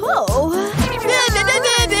Mommy!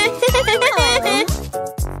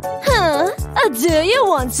 Do you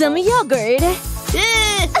want some yogurt?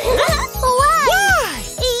 Why?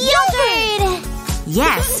 Yogurt.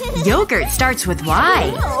 Yes, yogurt starts with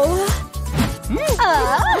Y.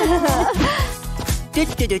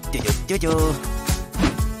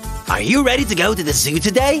 Are you ready to go to the zoo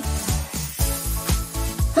today?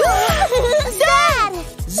 Dad!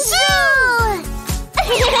 Zoo!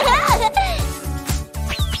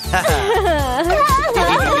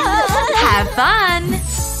 Have fun!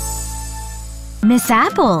 Miss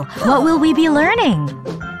Apple, what will we be learning?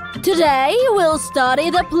 Today, we'll study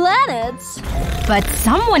the planets. But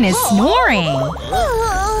someone is snoring.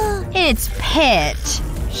 It's Pit.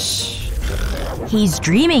 Shh. He's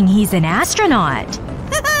dreaming he's an astronaut.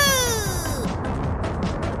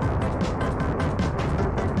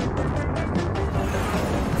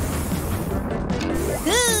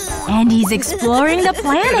 And he's exploring the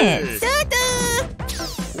planets.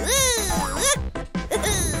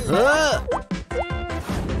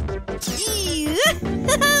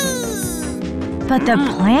 But the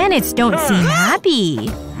planets don't seem happy.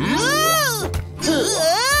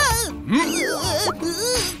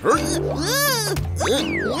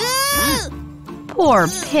 Poor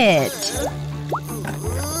Pit.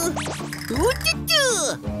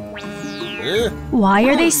 Why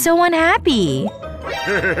are they so unhappy?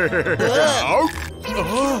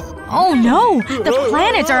 Oh no! The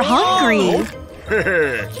planets are hungry!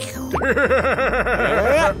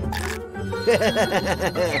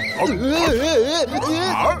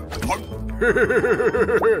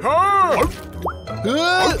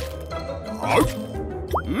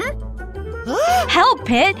 Help,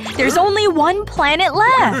 Pit! There's only one planet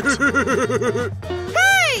left!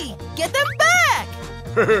 Hey! Get them back!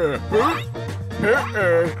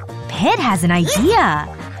 Pit has an idea.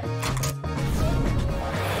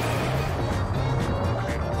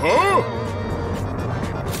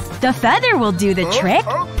 The feather will do the trick.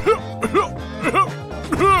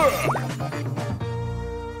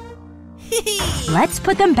 Let's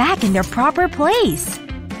put them back in their proper place.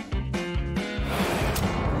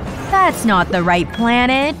 That's not the right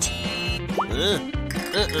planet.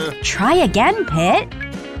 Try again, Pit.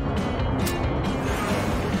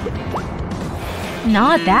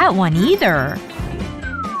 Not that one either.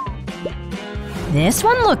 This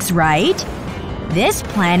one looks right. This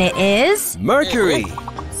planet is… Mercury.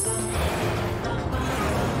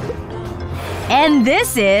 And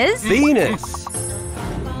this is… Venus.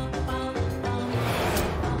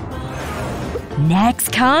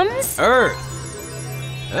 Next comes… Earth.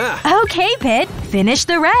 Okay, Pit. Finish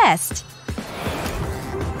the rest.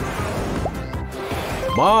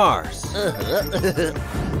 Mars.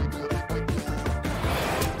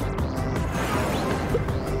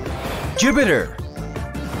 Jupiter.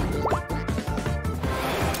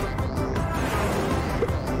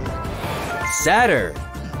 Saturn.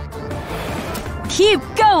 Keep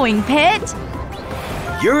going, Pit.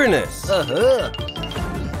 Uranus.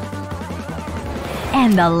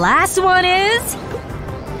 And the last one is…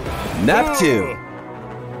 Neptune.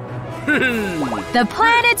 The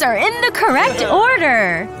planets are in the correct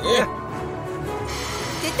order.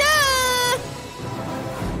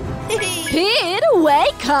 Pete,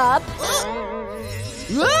 wake up!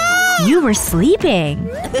 You were sleeping.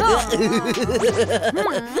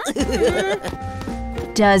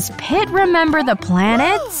 Does Pit remember the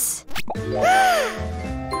planets?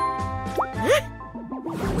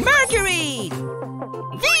 Mercury!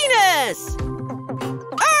 Venus!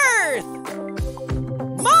 Earth!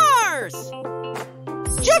 Mars!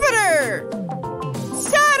 Jupiter!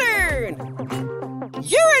 Saturn!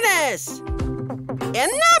 Uranus!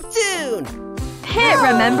 And Neptune! Pit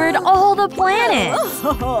remembered all the planets.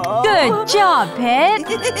 Good job, Pit.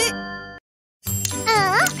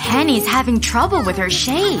 Penny's having trouble with her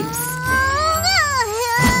shapes.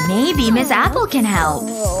 Maybe Miss Apple can help.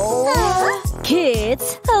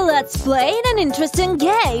 Kids, let's play an interesting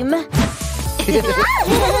game.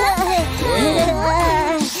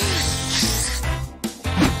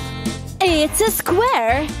 It's a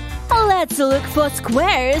square. Let's look for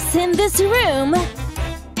squares in this room.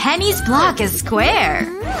 Penny's block is square.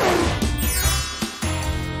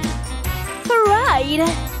 Right.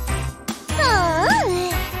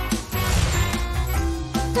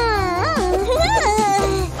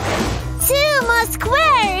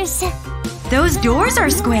 Those doors are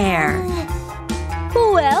square.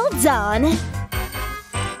 Well done.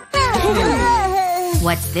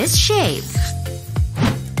 What's this shape?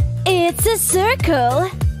 It's a circle.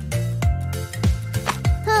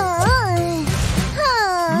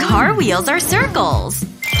 Car wheels are circles.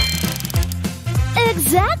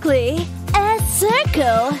 Exactly. A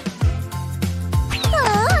circle.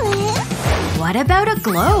 What about a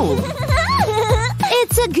globe?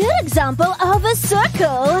 It's a good example of a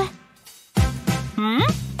circle.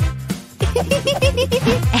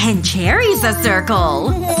 And Cherry's a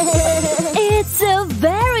circle. It's a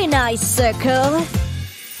very nice circle.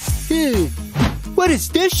 What is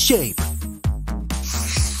this shape?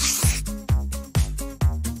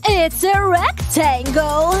 It's a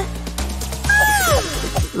rectangle.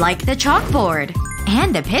 Like the chalkboard.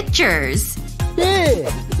 And the pictures.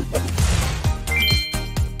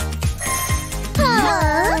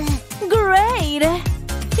 Great.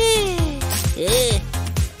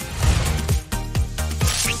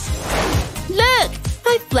 Look!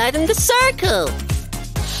 I flattened the circle!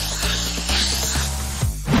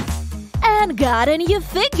 And got a new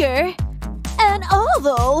figure. An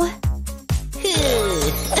oval.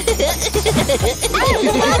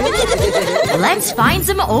 Let's find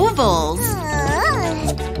some ovals.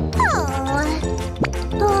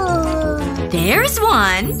 There's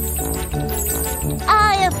one.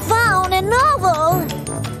 I have found an oval.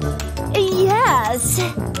 Yes.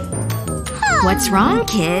 What's wrong,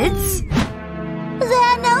 kids? There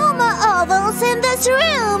are no more ovals in this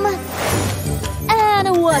room.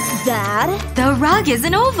 And what's that? The rug is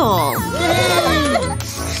an oval.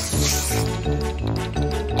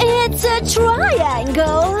 It's a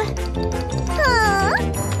triangle.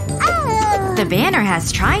 The banner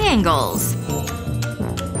has triangles.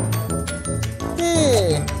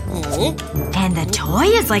 And the toy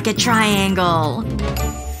is like a triangle.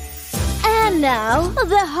 And now,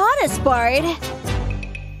 the hottest part.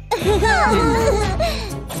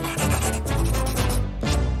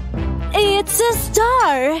 It's a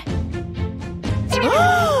star.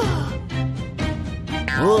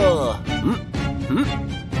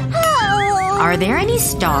 Are there any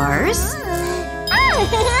stars?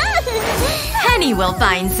 Penny will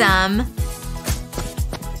find some.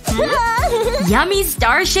 Yummy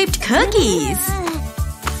star-shaped cookies.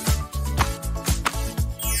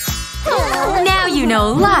 Now you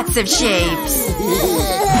know lots of shapes.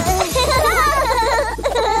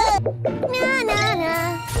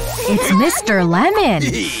 It's Mr. Lemon.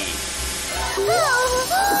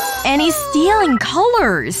 And he's stealing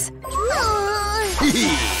colors.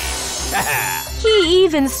 He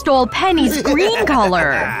even stole Penny's green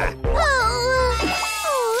color.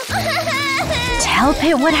 Tell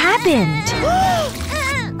Pit what happened.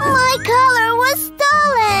 My color was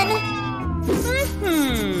stolen.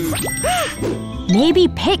 Maybe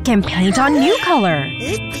Pit can paint on new color.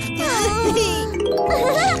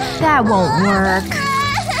 That won't work.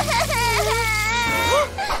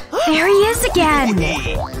 There he is again.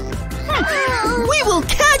 We will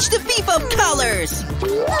catch the thief of colors!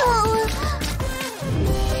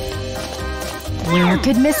 Where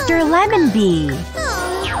could Mr. Lemon be?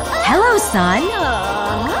 Hello, son.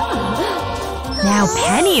 Now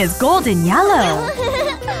Penny is golden yellow.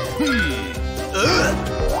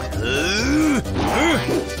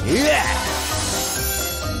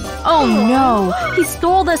 Oh no! He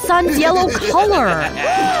stole the sun's yellow color!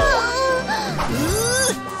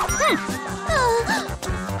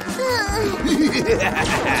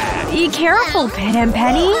 Be careful, Pit and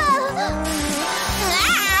Penny.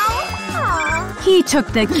 He took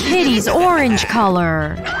the kitty's orange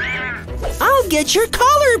color. I'll get your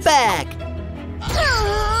color back!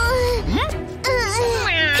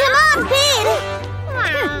 Come on, Pete!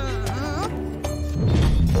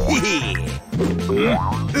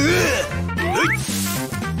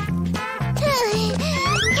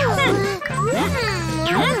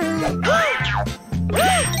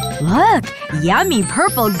 Look! Yummy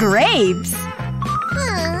purple grapes!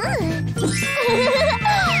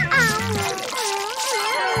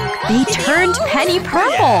 They turned Penny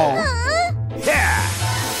purple!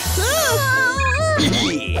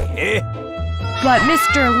 But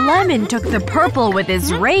Mr. Lemon took the purple with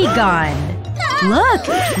his ray gun. Look!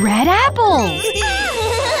 Red apples!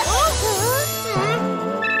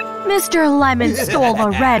 Mr. Lemon stole the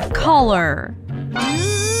red color.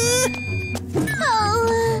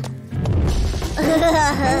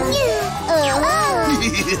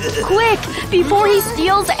 Quick! Before he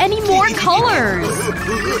steals any more colors!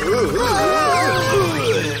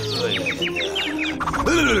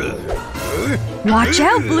 Watch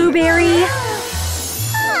out, Blueberry!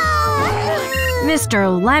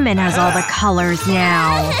 Mr. Lemon has all the colors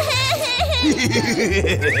now.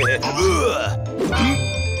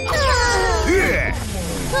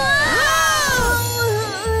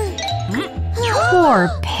 Poor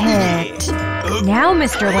Pit. Now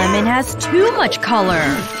Mr. Lemon has too much color.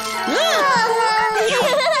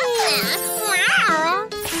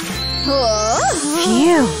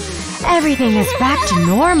 Phew. Everything is back to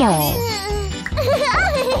normal.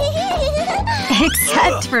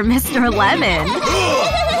 Except for Mr. Lemon.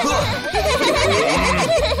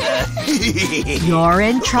 You're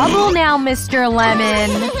in trouble now, Mr. Lemon.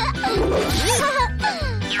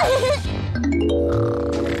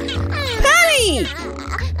 Penny!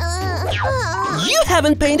 You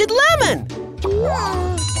haven't painted Lemon!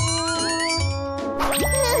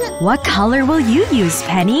 What color will you use,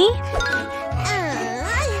 Penny?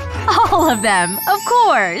 All of them, of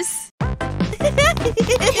course!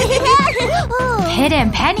 Pit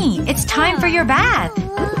and Penny, it's time for your bath.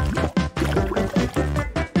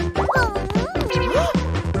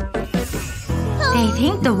 They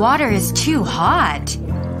think the water is too hot.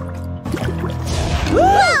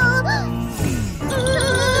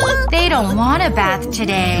 They don't want a bath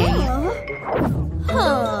today.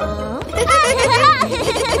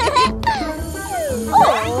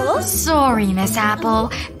 Sorry, Miss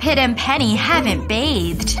Apple. Pit and Penny haven't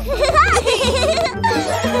bathed.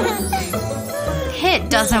 Pit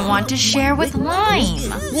doesn't want to share with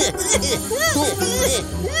Lime.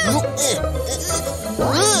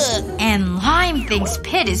 And Lime thinks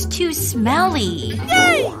Pit is too smelly.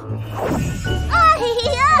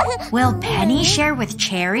 Will Penny share with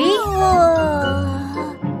Cherry?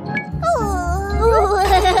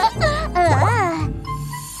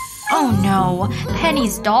 Oh no,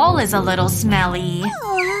 Penny's doll is a little smelly.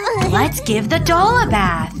 Let's give the doll a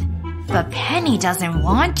bath. But Penny doesn't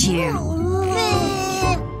want to.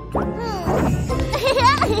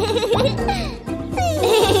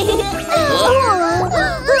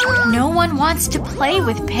 No one wants to play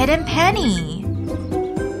with Pit and Penny.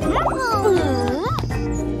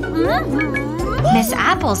 Miss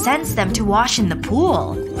Apple sends them to wash in the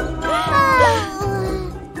pool.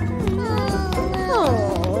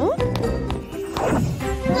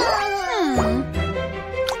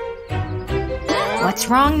 What's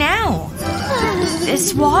wrong now?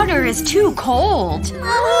 This water is too cold.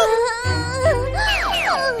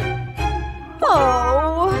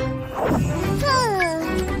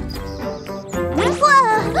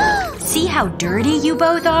 See how dirty you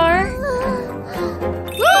both are?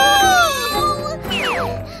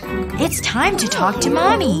 It's time to talk to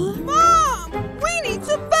Mommy. Mom! We need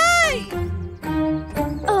to bathe!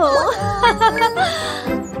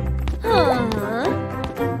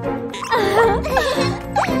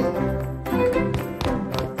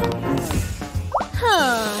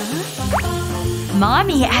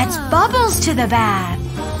 Mommy adds bubbles to the bath.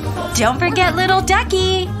 Don't forget little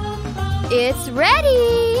Ducky. It's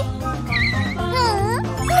ready!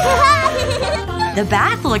 The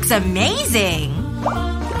bath looks amazing.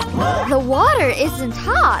 The water isn't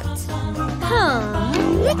hot.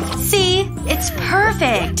 See? It's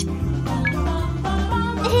perfect.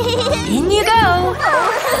 In you go.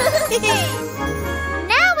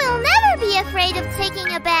 Now we'll never be afraid of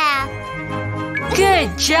taking a bath.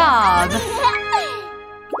 Good job.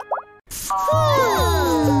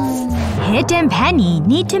 Pit and Penny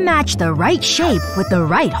need to match the right shape with the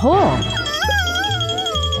right hole.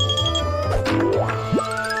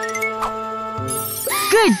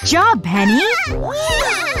 Good job, Penny!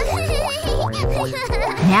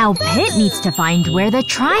 Now Pit needs to find where the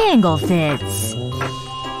triangle fits.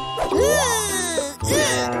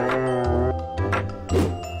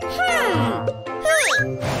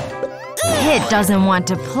 Pit doesn't want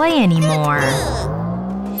to play anymore.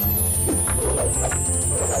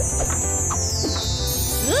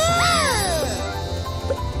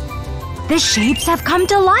 The shapes have come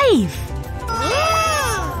to life!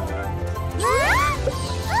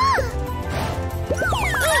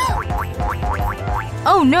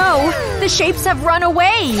 Oh no! The shapes have run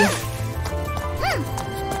away!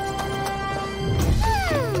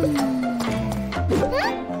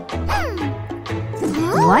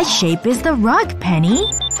 What shape is the rug, Penny?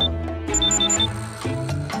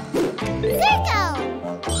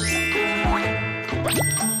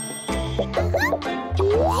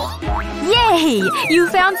 Yay! You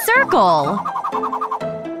found circle!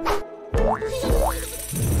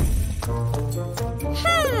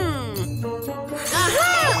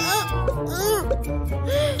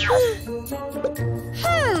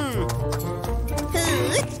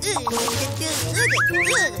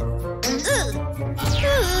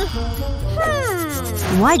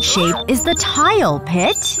 What shape is the tile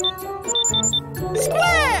pit?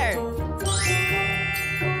 Square!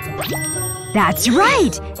 That's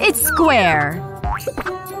right! It's square!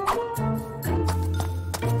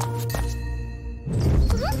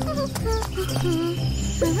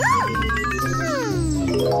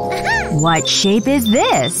 What shape is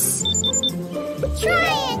this?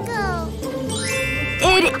 Triangle.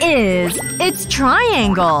 It is! It's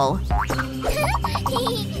triangle!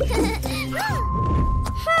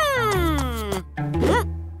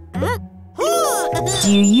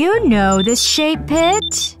 Do you know this shape,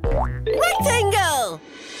 Pit? Rectangle!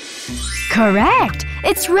 Correct!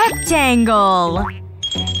 It's rectangle!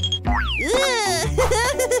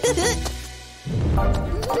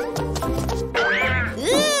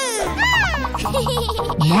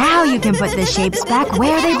 Now you can put the shapes back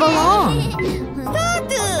where they belong.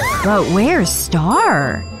 But where's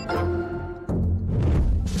Star?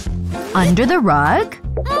 Under the rug?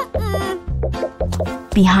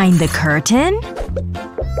 Behind the curtain?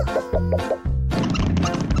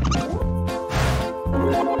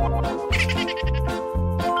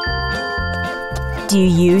 Do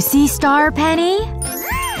you see Star, Penny?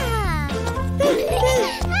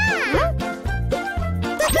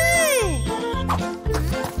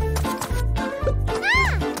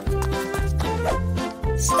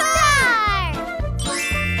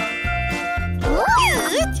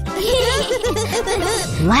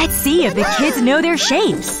 Let's see if the kids know their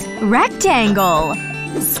shapes. Rectangle.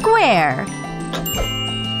 Square.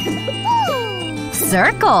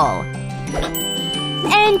 Circle.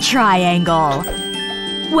 And triangle.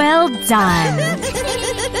 Well done.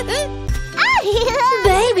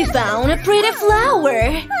 Baby found a pretty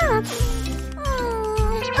flower.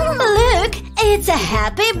 Look, it's a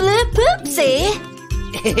happy blue poopsie.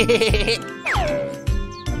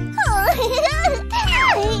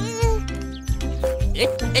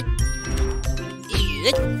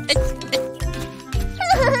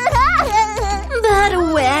 But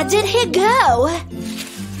where did he go?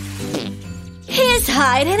 He's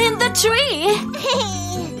hiding in the tree.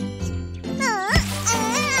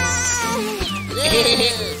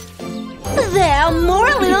 There are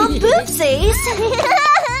more little poopsies.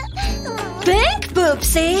 Pink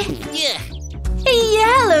poopsie.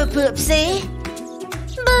 Yellow poopsie.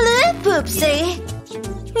 Blue poopsie.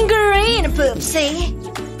 Green poopsie.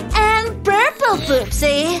 And purple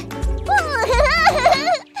poopsie.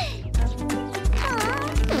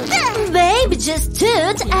 Baby just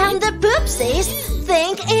toot and the poopsies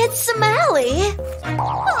think it's smelly.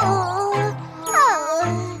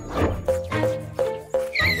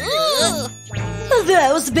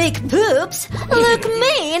 Those big poops look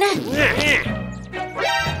mean.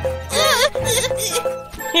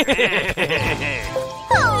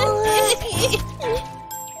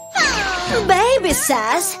 Baby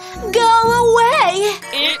says, go away.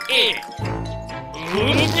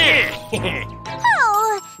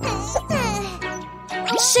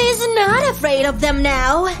 She's not afraid of them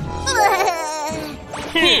now.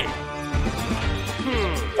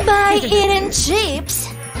 By eating chips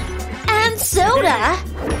and soda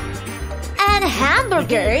and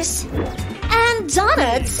hamburgers and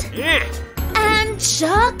donuts and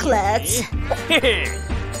chocolates.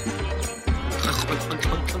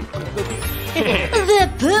 The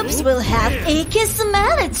poops will have icky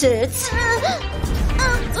smelly toots.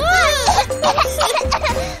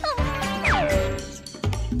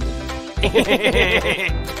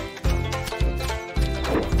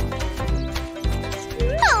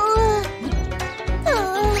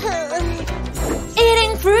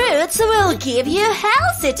 Eating fruits will give you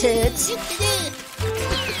healthy toots.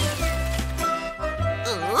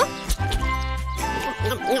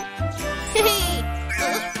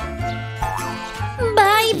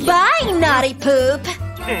 Bye-bye, naughty poop.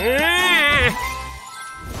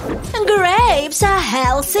 Grapes are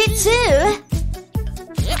healthy too.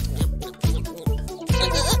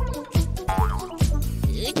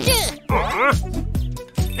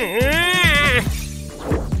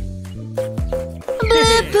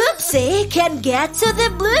 Blue poopsie can get to the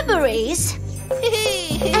blueberries.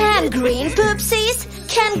 And green poopsies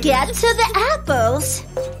can get to the apples.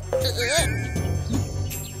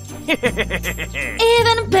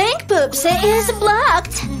 Even pink poopsie is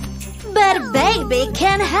blocked. But baby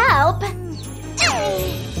can help.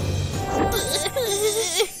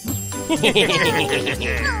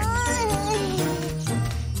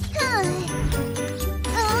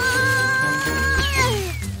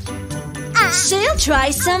 She'll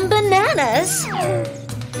try some bananas.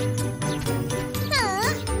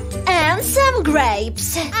 And some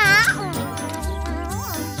grapes.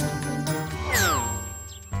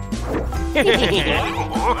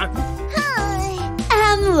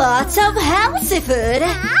 And lots of healthy food.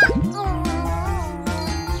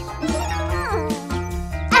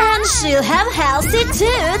 And she'll have healthy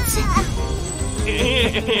tooth.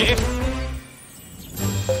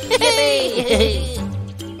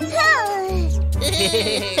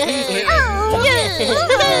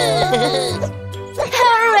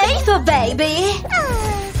 Hooray for baby!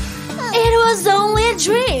 It was only a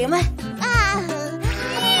dream.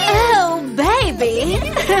 Oh, baby!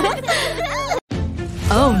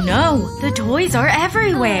 Oh no, the toys are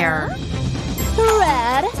everywhere.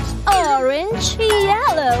 Red, orange,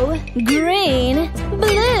 yellow, green,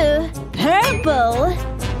 blue, purple.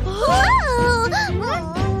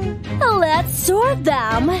 Let's sort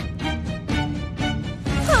them.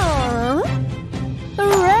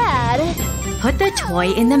 Red. Put the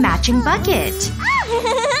toy in the matching bucket.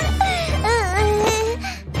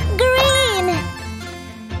 Green.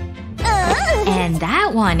 And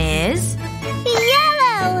that one is…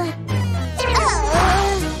 Yellow.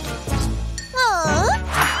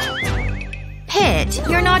 Pit,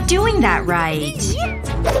 you're not doing that right.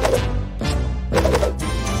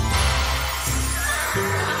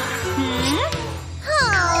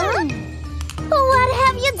 What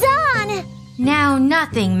have you done? Now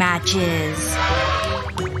nothing matches.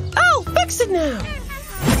 Oh, fix it now.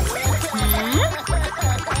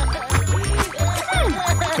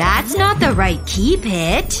 That's not the right key,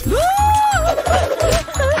 Pit. Look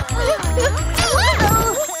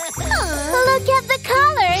at the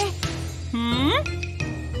color.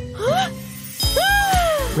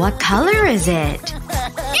 What color is it?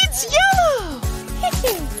 It's yellow.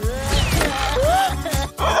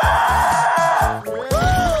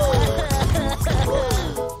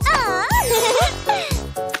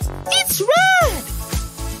 It's red.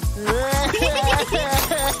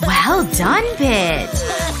 Well done, Pit.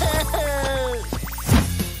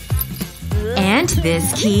 And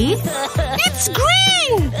this key? It's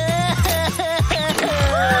green.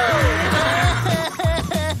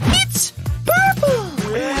 It's purple.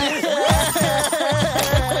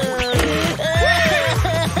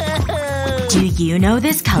 Do you know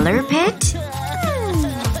this color, Pit?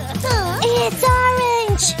 It's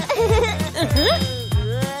orange.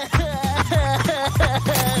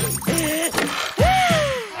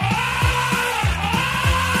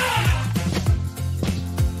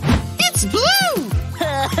 It's blue.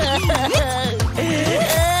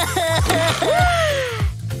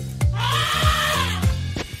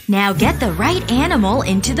 Now get the right animal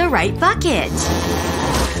into the right bucket.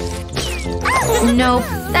 Nope,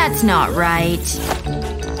 that's not right.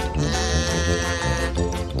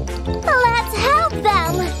 Let's help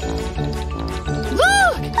them.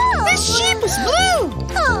 Look, this sheep is blue.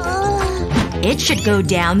 It should go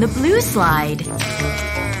down the blue slide.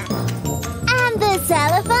 And this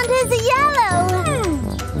elephant is yellow.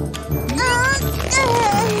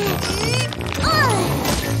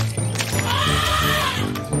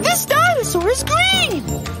 This dinosaur is green.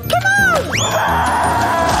 Come on.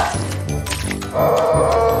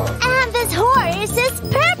 And this horse is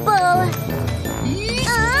purple.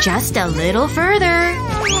 Just a little further.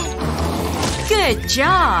 Good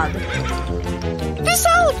job. This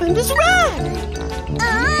elephant is red.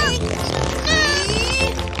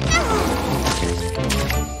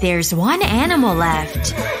 There's one animal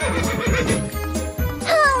left.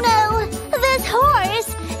 Oh no! This horse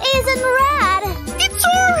isn't red. It's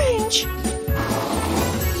orange.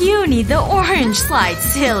 You need the orange slide,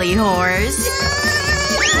 silly horse.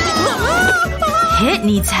 Pit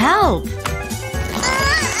needs help.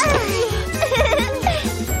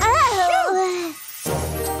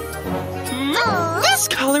 This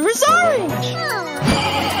color is orange.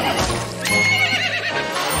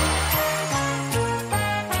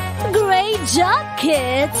 Great job,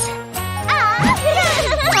 kids!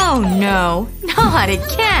 Oh no, not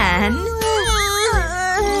again.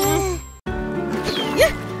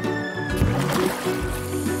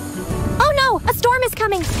 Oh no! A storm is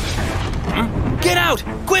coming! Get out!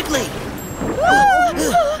 Quickly!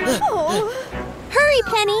 Hurry,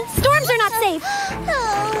 Penny! Storms are not safe!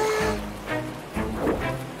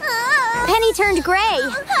 Penny turned gray.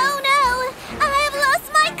 Oh no! I have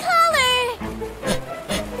lost my color!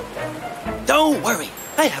 Don't worry.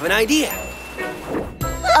 I have an idea.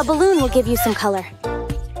 A balloon will give you some color.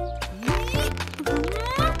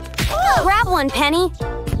 Grab one, Penny.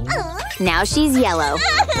 Now she's yellow.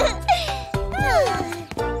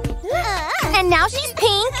 And now she's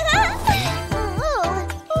pink.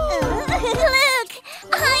 Look!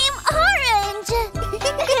 I'm orange!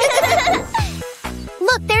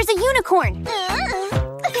 Look, there's a unicorn.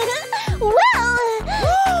 Well!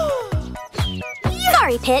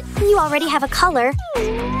 Pit. You already have a color.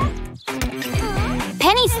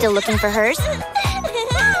 Penny's still looking for hers.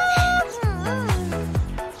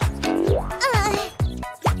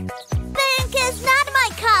 Pink is not my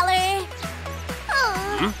color.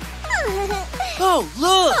 Oh,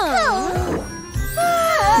 look!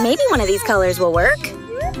 Maybe one of these colors will work.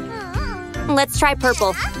 Let's try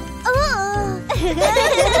purple.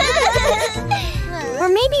 Or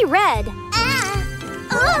maybe red.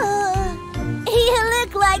 You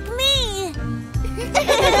look like me.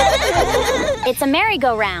 It's a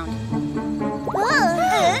merry-go-round.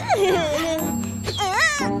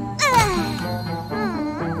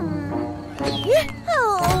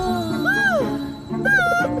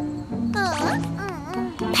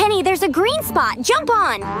 Penny, there's a green spot. Jump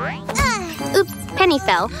on. Oops, Penny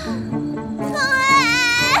fell.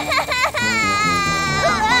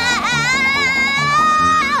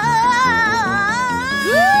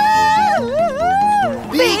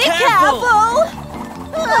 Be careful!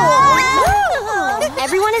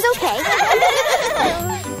 Everyone is okay.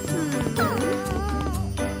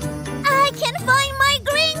 I can find my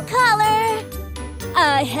green color.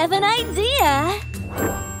 I have an idea.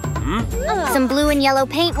 Some blue and yellow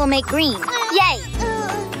paint will make green. Yay!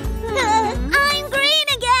 I'm green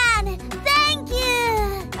again. Thank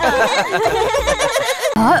you.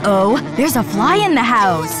 Uh-oh, there's a fly in the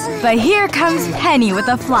house. But here comes Penny with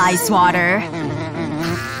a fly swatter.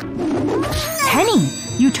 Penny,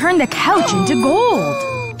 you turned the couch into gold.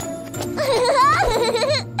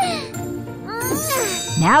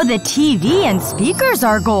 Now the TV and speakers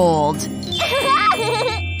are gold.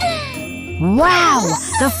 Wow,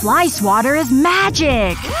 the fly swatter is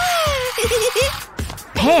magic.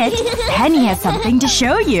 Pit, Penny has something to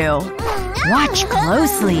show you. Watch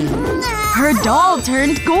closely. Her doll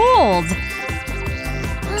turned gold.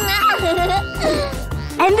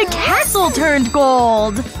 And the castle turned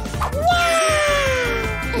gold.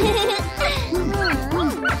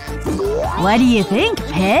 What do you think,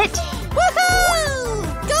 Pit? Woohoo!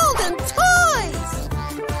 Golden toys!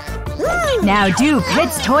 Now do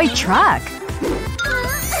Pit's toy truck.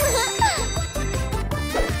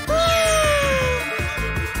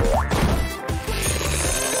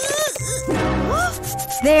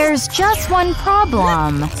 There's just one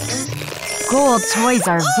problem. Gold toys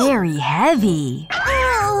are very heavy.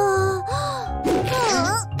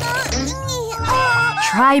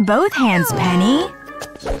 Try both hands, Penny.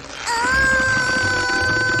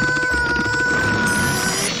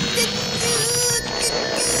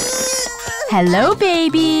 Hello,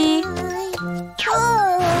 baby.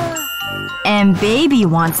 And baby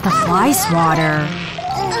wants the fly swatter.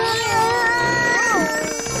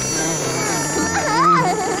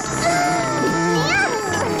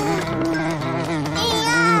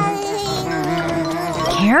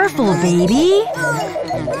 Careful, baby.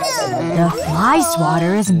 The fly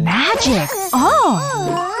swatter is magic. Oh,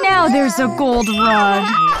 now there's a gold rug.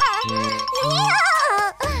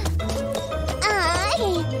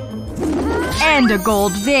 And a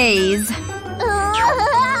gold vase.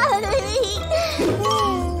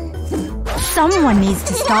 Someone needs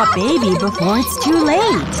to stop baby before it's too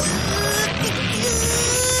late.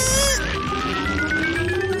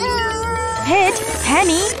 Pit,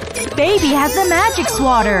 Penny, baby has the magic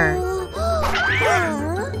swatter.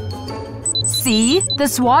 See? The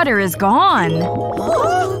swatter is gone.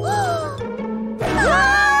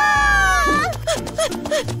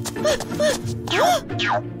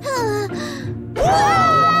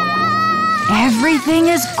 Everything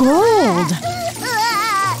is gold.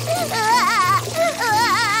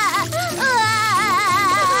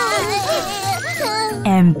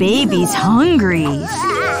 And baby's hungry.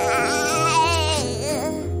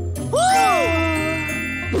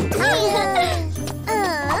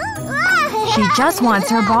 She just wants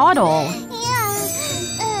her bottle.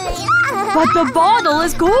 But the bottle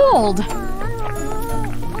is gold.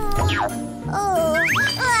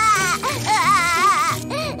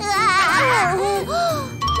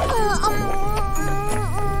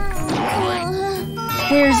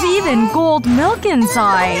 There's even gold milk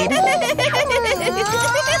inside.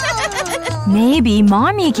 Maybe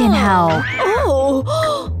Mommy can help.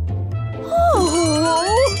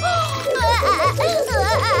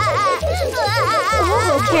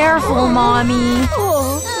 Careful, Mommy.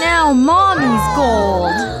 Now Mommy's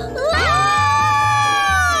gold.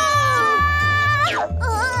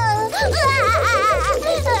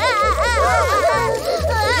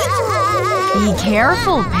 Be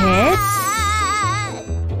careful, Pit.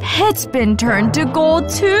 Pit's been turned to gold,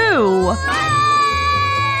 too.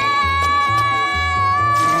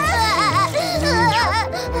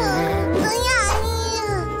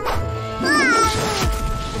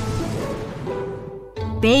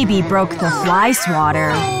 Baby broke the fly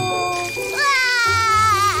swatter.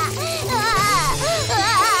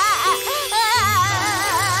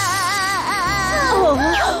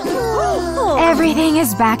 Everything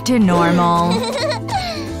is back to normal.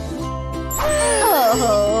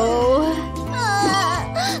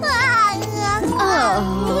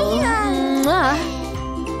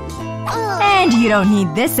 And you don't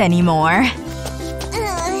need this anymore.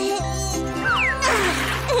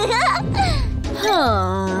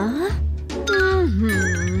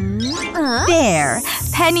 There.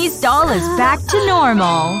 Penny's doll is back to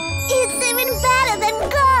normal. It's even better than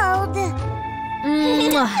gold.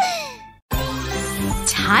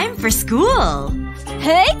 Time for school.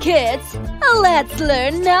 Hey, kids! Let's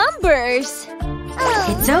learn numbers!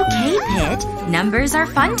 It's okay, Pit. Numbers are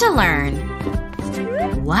fun to learn.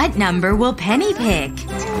 What number will Penny pick?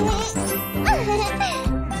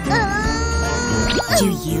 Do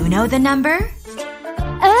you know the number?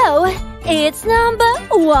 Oh, it's number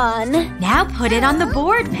 1. Now put it on the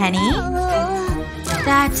board, Penny.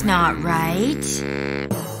 That's not right.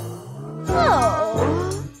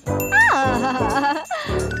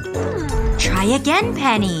 Try again,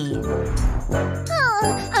 Penny.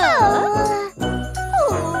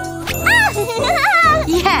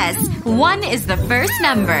 Yes, 1 is the first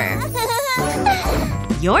number.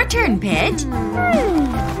 Your turn, Pit.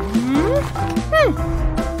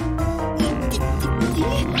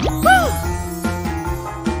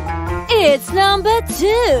 It's number 2.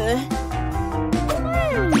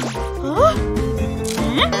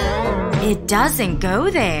 It doesn't go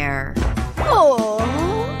there.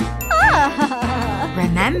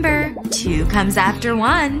 Remember, 2 comes after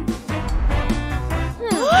 1.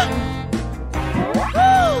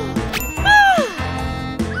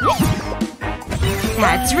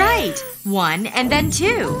 That's right. 1 and then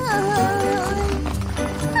 2.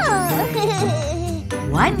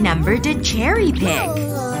 What number did Cherry pick?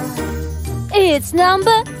 It's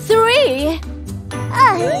number 3.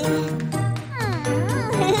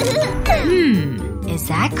 Is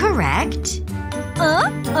that correct?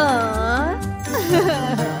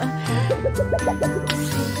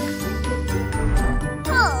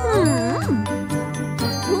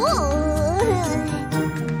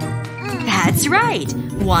 That's right.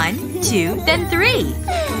 1, 2, then 3.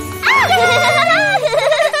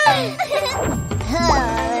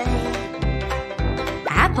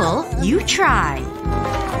 Apple, you try.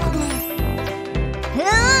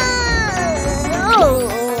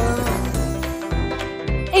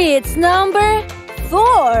 It's number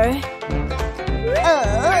 4.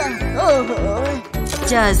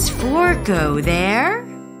 Does 4 go there?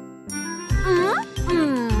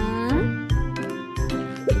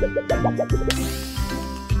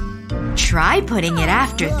 Try putting it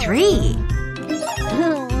after 3.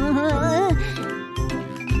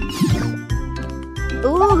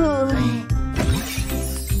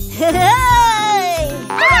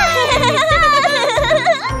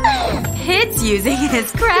 Pit's using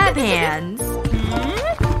his crab hands.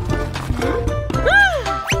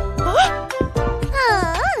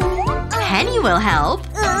 Penny will help.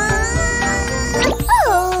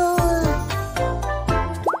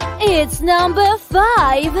 It's number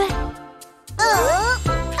 5.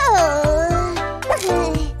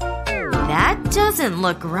 That doesn't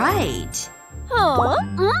look right.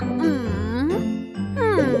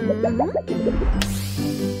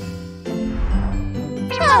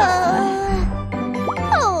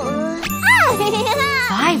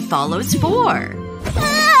 Five follows 4.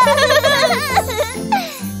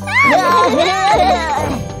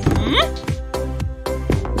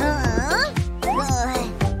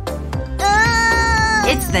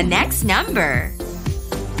 It's the next number.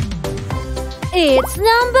 It's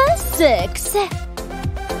number 6.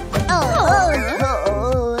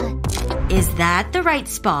 Is that the right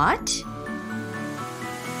spot?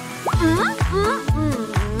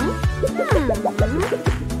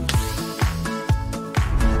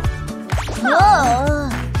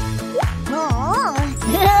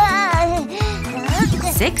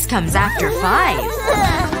 Six comes after 5.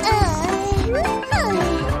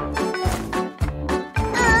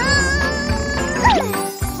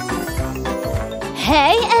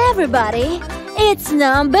 Hey, everybody! It's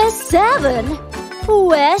number 7.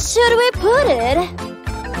 Where should we put it?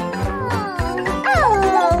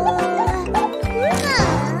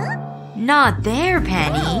 Not there,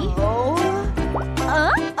 Penny.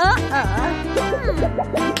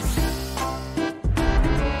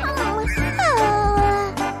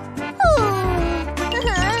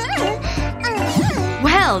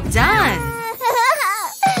 Well done!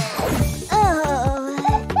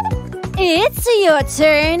 It's your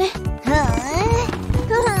turn.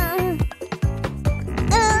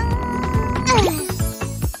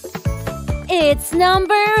 It's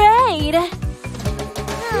number 8.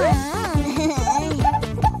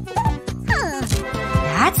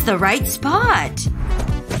 That's the right spot.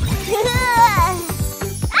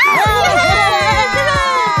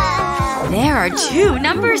 There are 2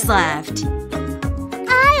 numbers left.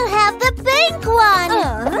 I'll have the pink one.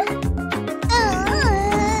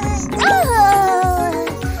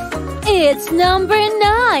 It's number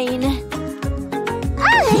 9.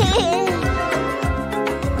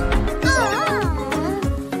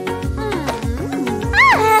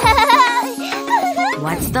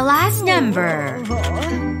 What's the last number?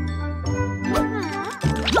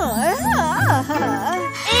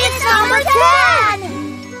 It's number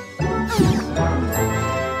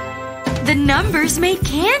 10. The numbers make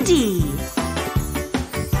candy.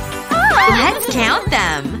 Let's count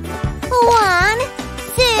them. 1,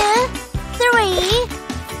 2, 3,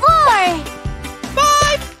 4.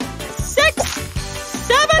 5, 6,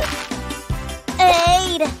 7.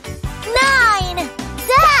 8, 9,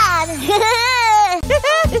 10.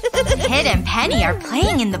 Kit and Penny are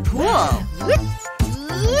playing in the pool.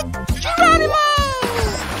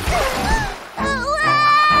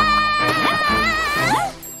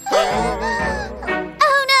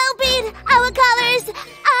 Oh no, Pete! Our colors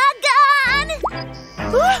are gone!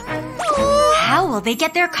 How will they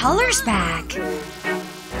get their colors back?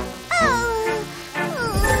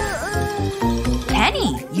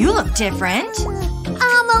 Penny, you look different.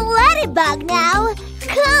 I'm a ladybug now.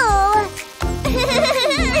 Cool!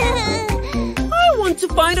 I want to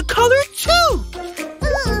find a color too!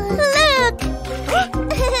 Look!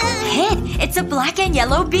 Kit, it's a black and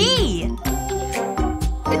yellow bee.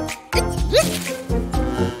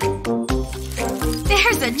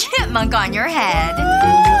 There's a chipmunk on your head.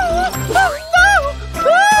 Oh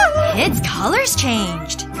no! Kit's colors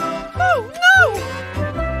changed. Oh no!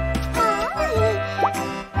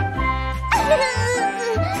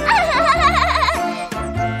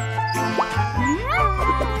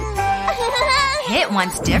 Kit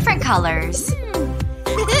wants different colors.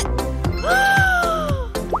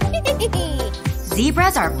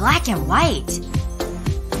 Zebras are black and white.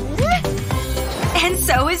 And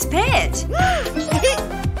so is Pit.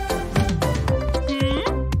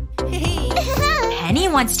 Penny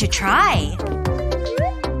wants to try.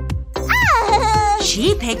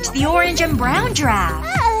 She picked the orange and brown giraffe.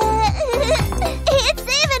 It's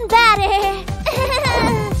even better!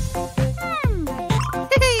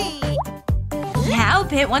 Now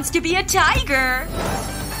Pit wants to be a tiger.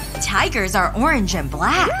 Tigers are orange and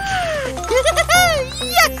black.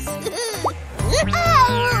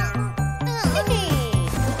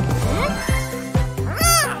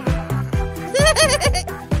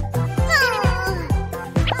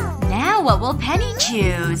 Now what will Penny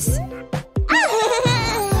choose?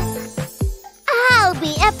 I'll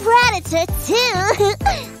be a predator too!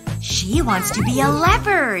 She wants to be a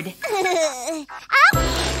leopard.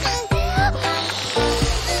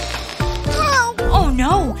 Oh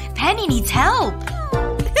no! Penny needs help!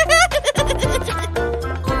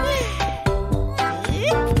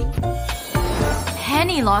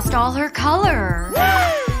 Penny lost all her color.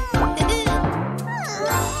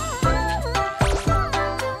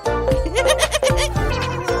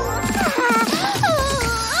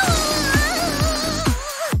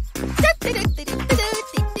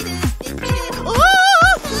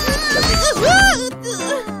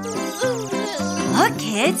 Look,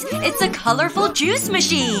 kids! It's a colorful juice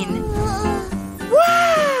machine!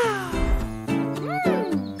 Wow!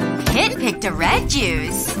 Kit picked a red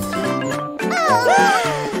juice.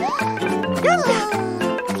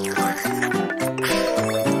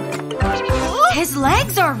 His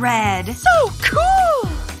legs are red. So cool!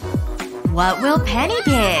 What will Penny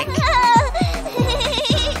pick?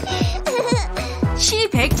 She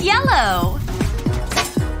picked yellow.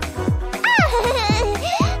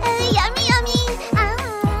 Yummy, yummy!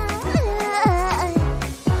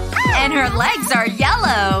 And her legs are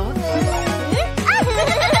yellow.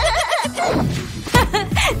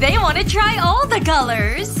 They want to try all the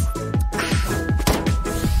colors.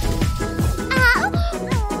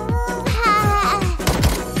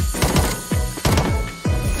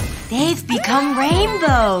 They've become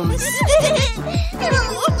rainbows.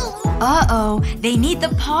 Uh-oh, they need the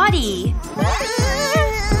potty.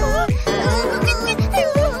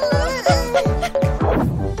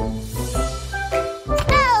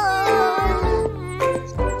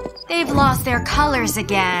 They've lost their colors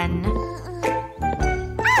again.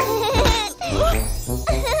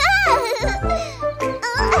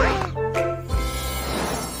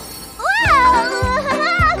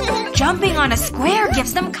 Jumping on a square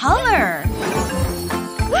gives them color.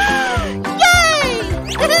 Yay!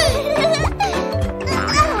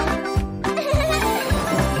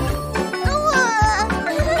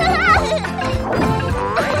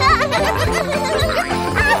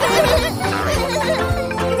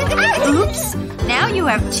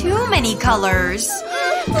 too many colors.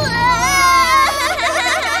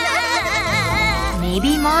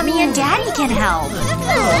 Maybe Mommy and Daddy can help.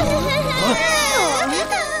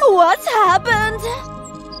 What's happened?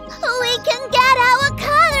 We can get our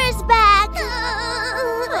colors back.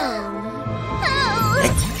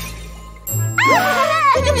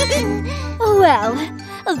 Well,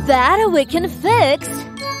 that we can fix.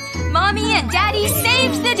 Mommy and Daddy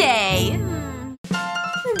saved the day.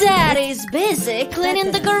 Daddy's busy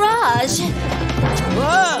cleaning the garage.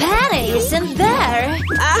 Whoa! Penny isn't there.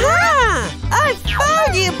 Aha! I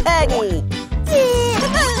found you, Penny!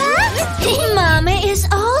 Mommy is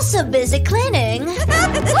also busy cleaning.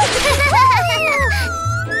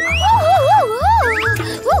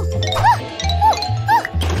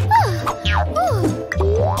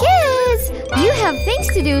 Kids, you have things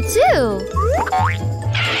to do too.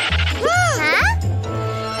 Huh?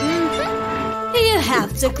 You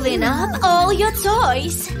have to clean up all your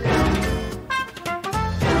toys.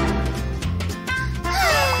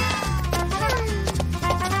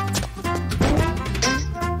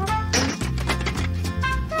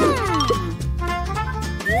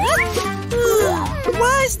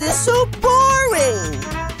 Why is this so boring?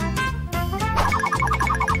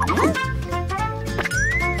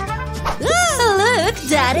 Look,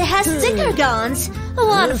 Daddy has sticker guns.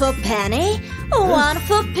 One for Penny, one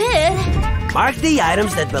for Pit. Mark the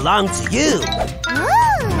items that belong to you.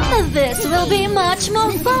 This will be much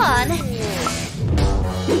more fun.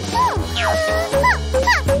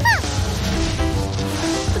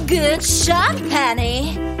 Good shot,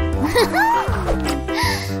 Penny.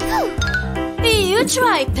 You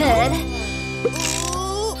try, Pit.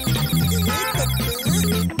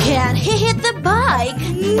 Can he hit the bike?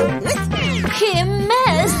 He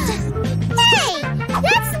missed. Hey,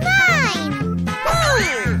 that's mine.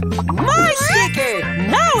 My sticker!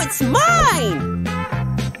 Now it's mine!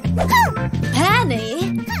 Penny,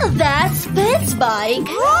 that's Pit's bike.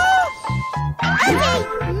 Okay,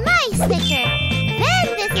 my sticker. Then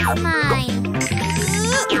this is mine.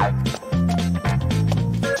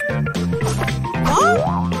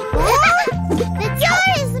 The jar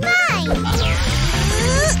is mine.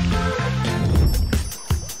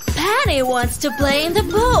 Penny wants to play in the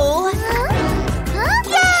pool.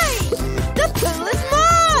 Yay! The pool is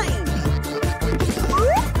mine!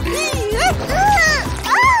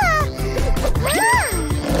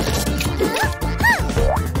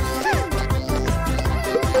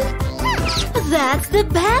 That's the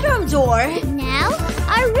bedroom door. Now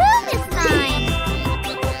our room is mine.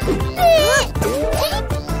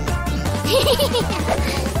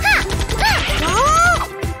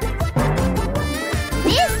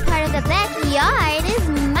 This part of the backyard is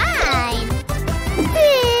mine.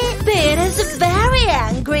 Pit is very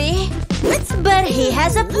angry, but he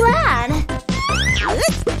has a plan.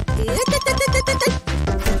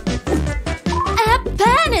 A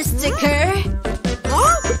penny sticker.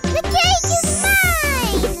 The cake is mine.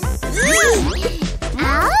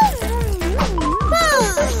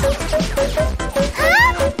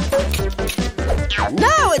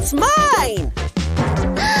 Now it's mine!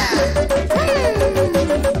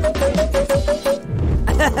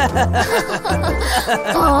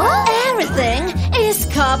 Everything is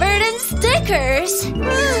covered in stickers.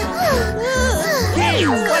 Hey,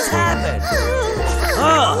 what's happened?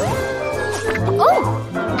 Oh,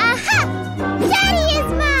 Aha! Daddy is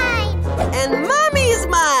mine. and Mommy is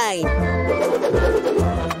mine!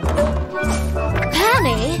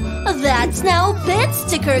 Penny, that's now Pit's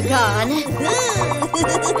sticker gone.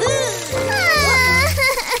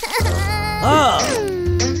 Oh,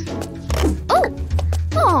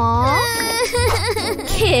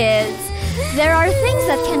 Kids, there are things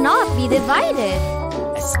that cannot be divided.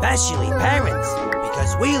 especially parents,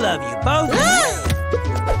 because we love you both.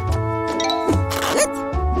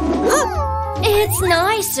 It's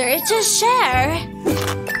nicer to share.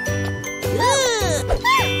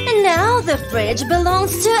 Now the fridge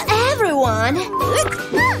belongs to everyone.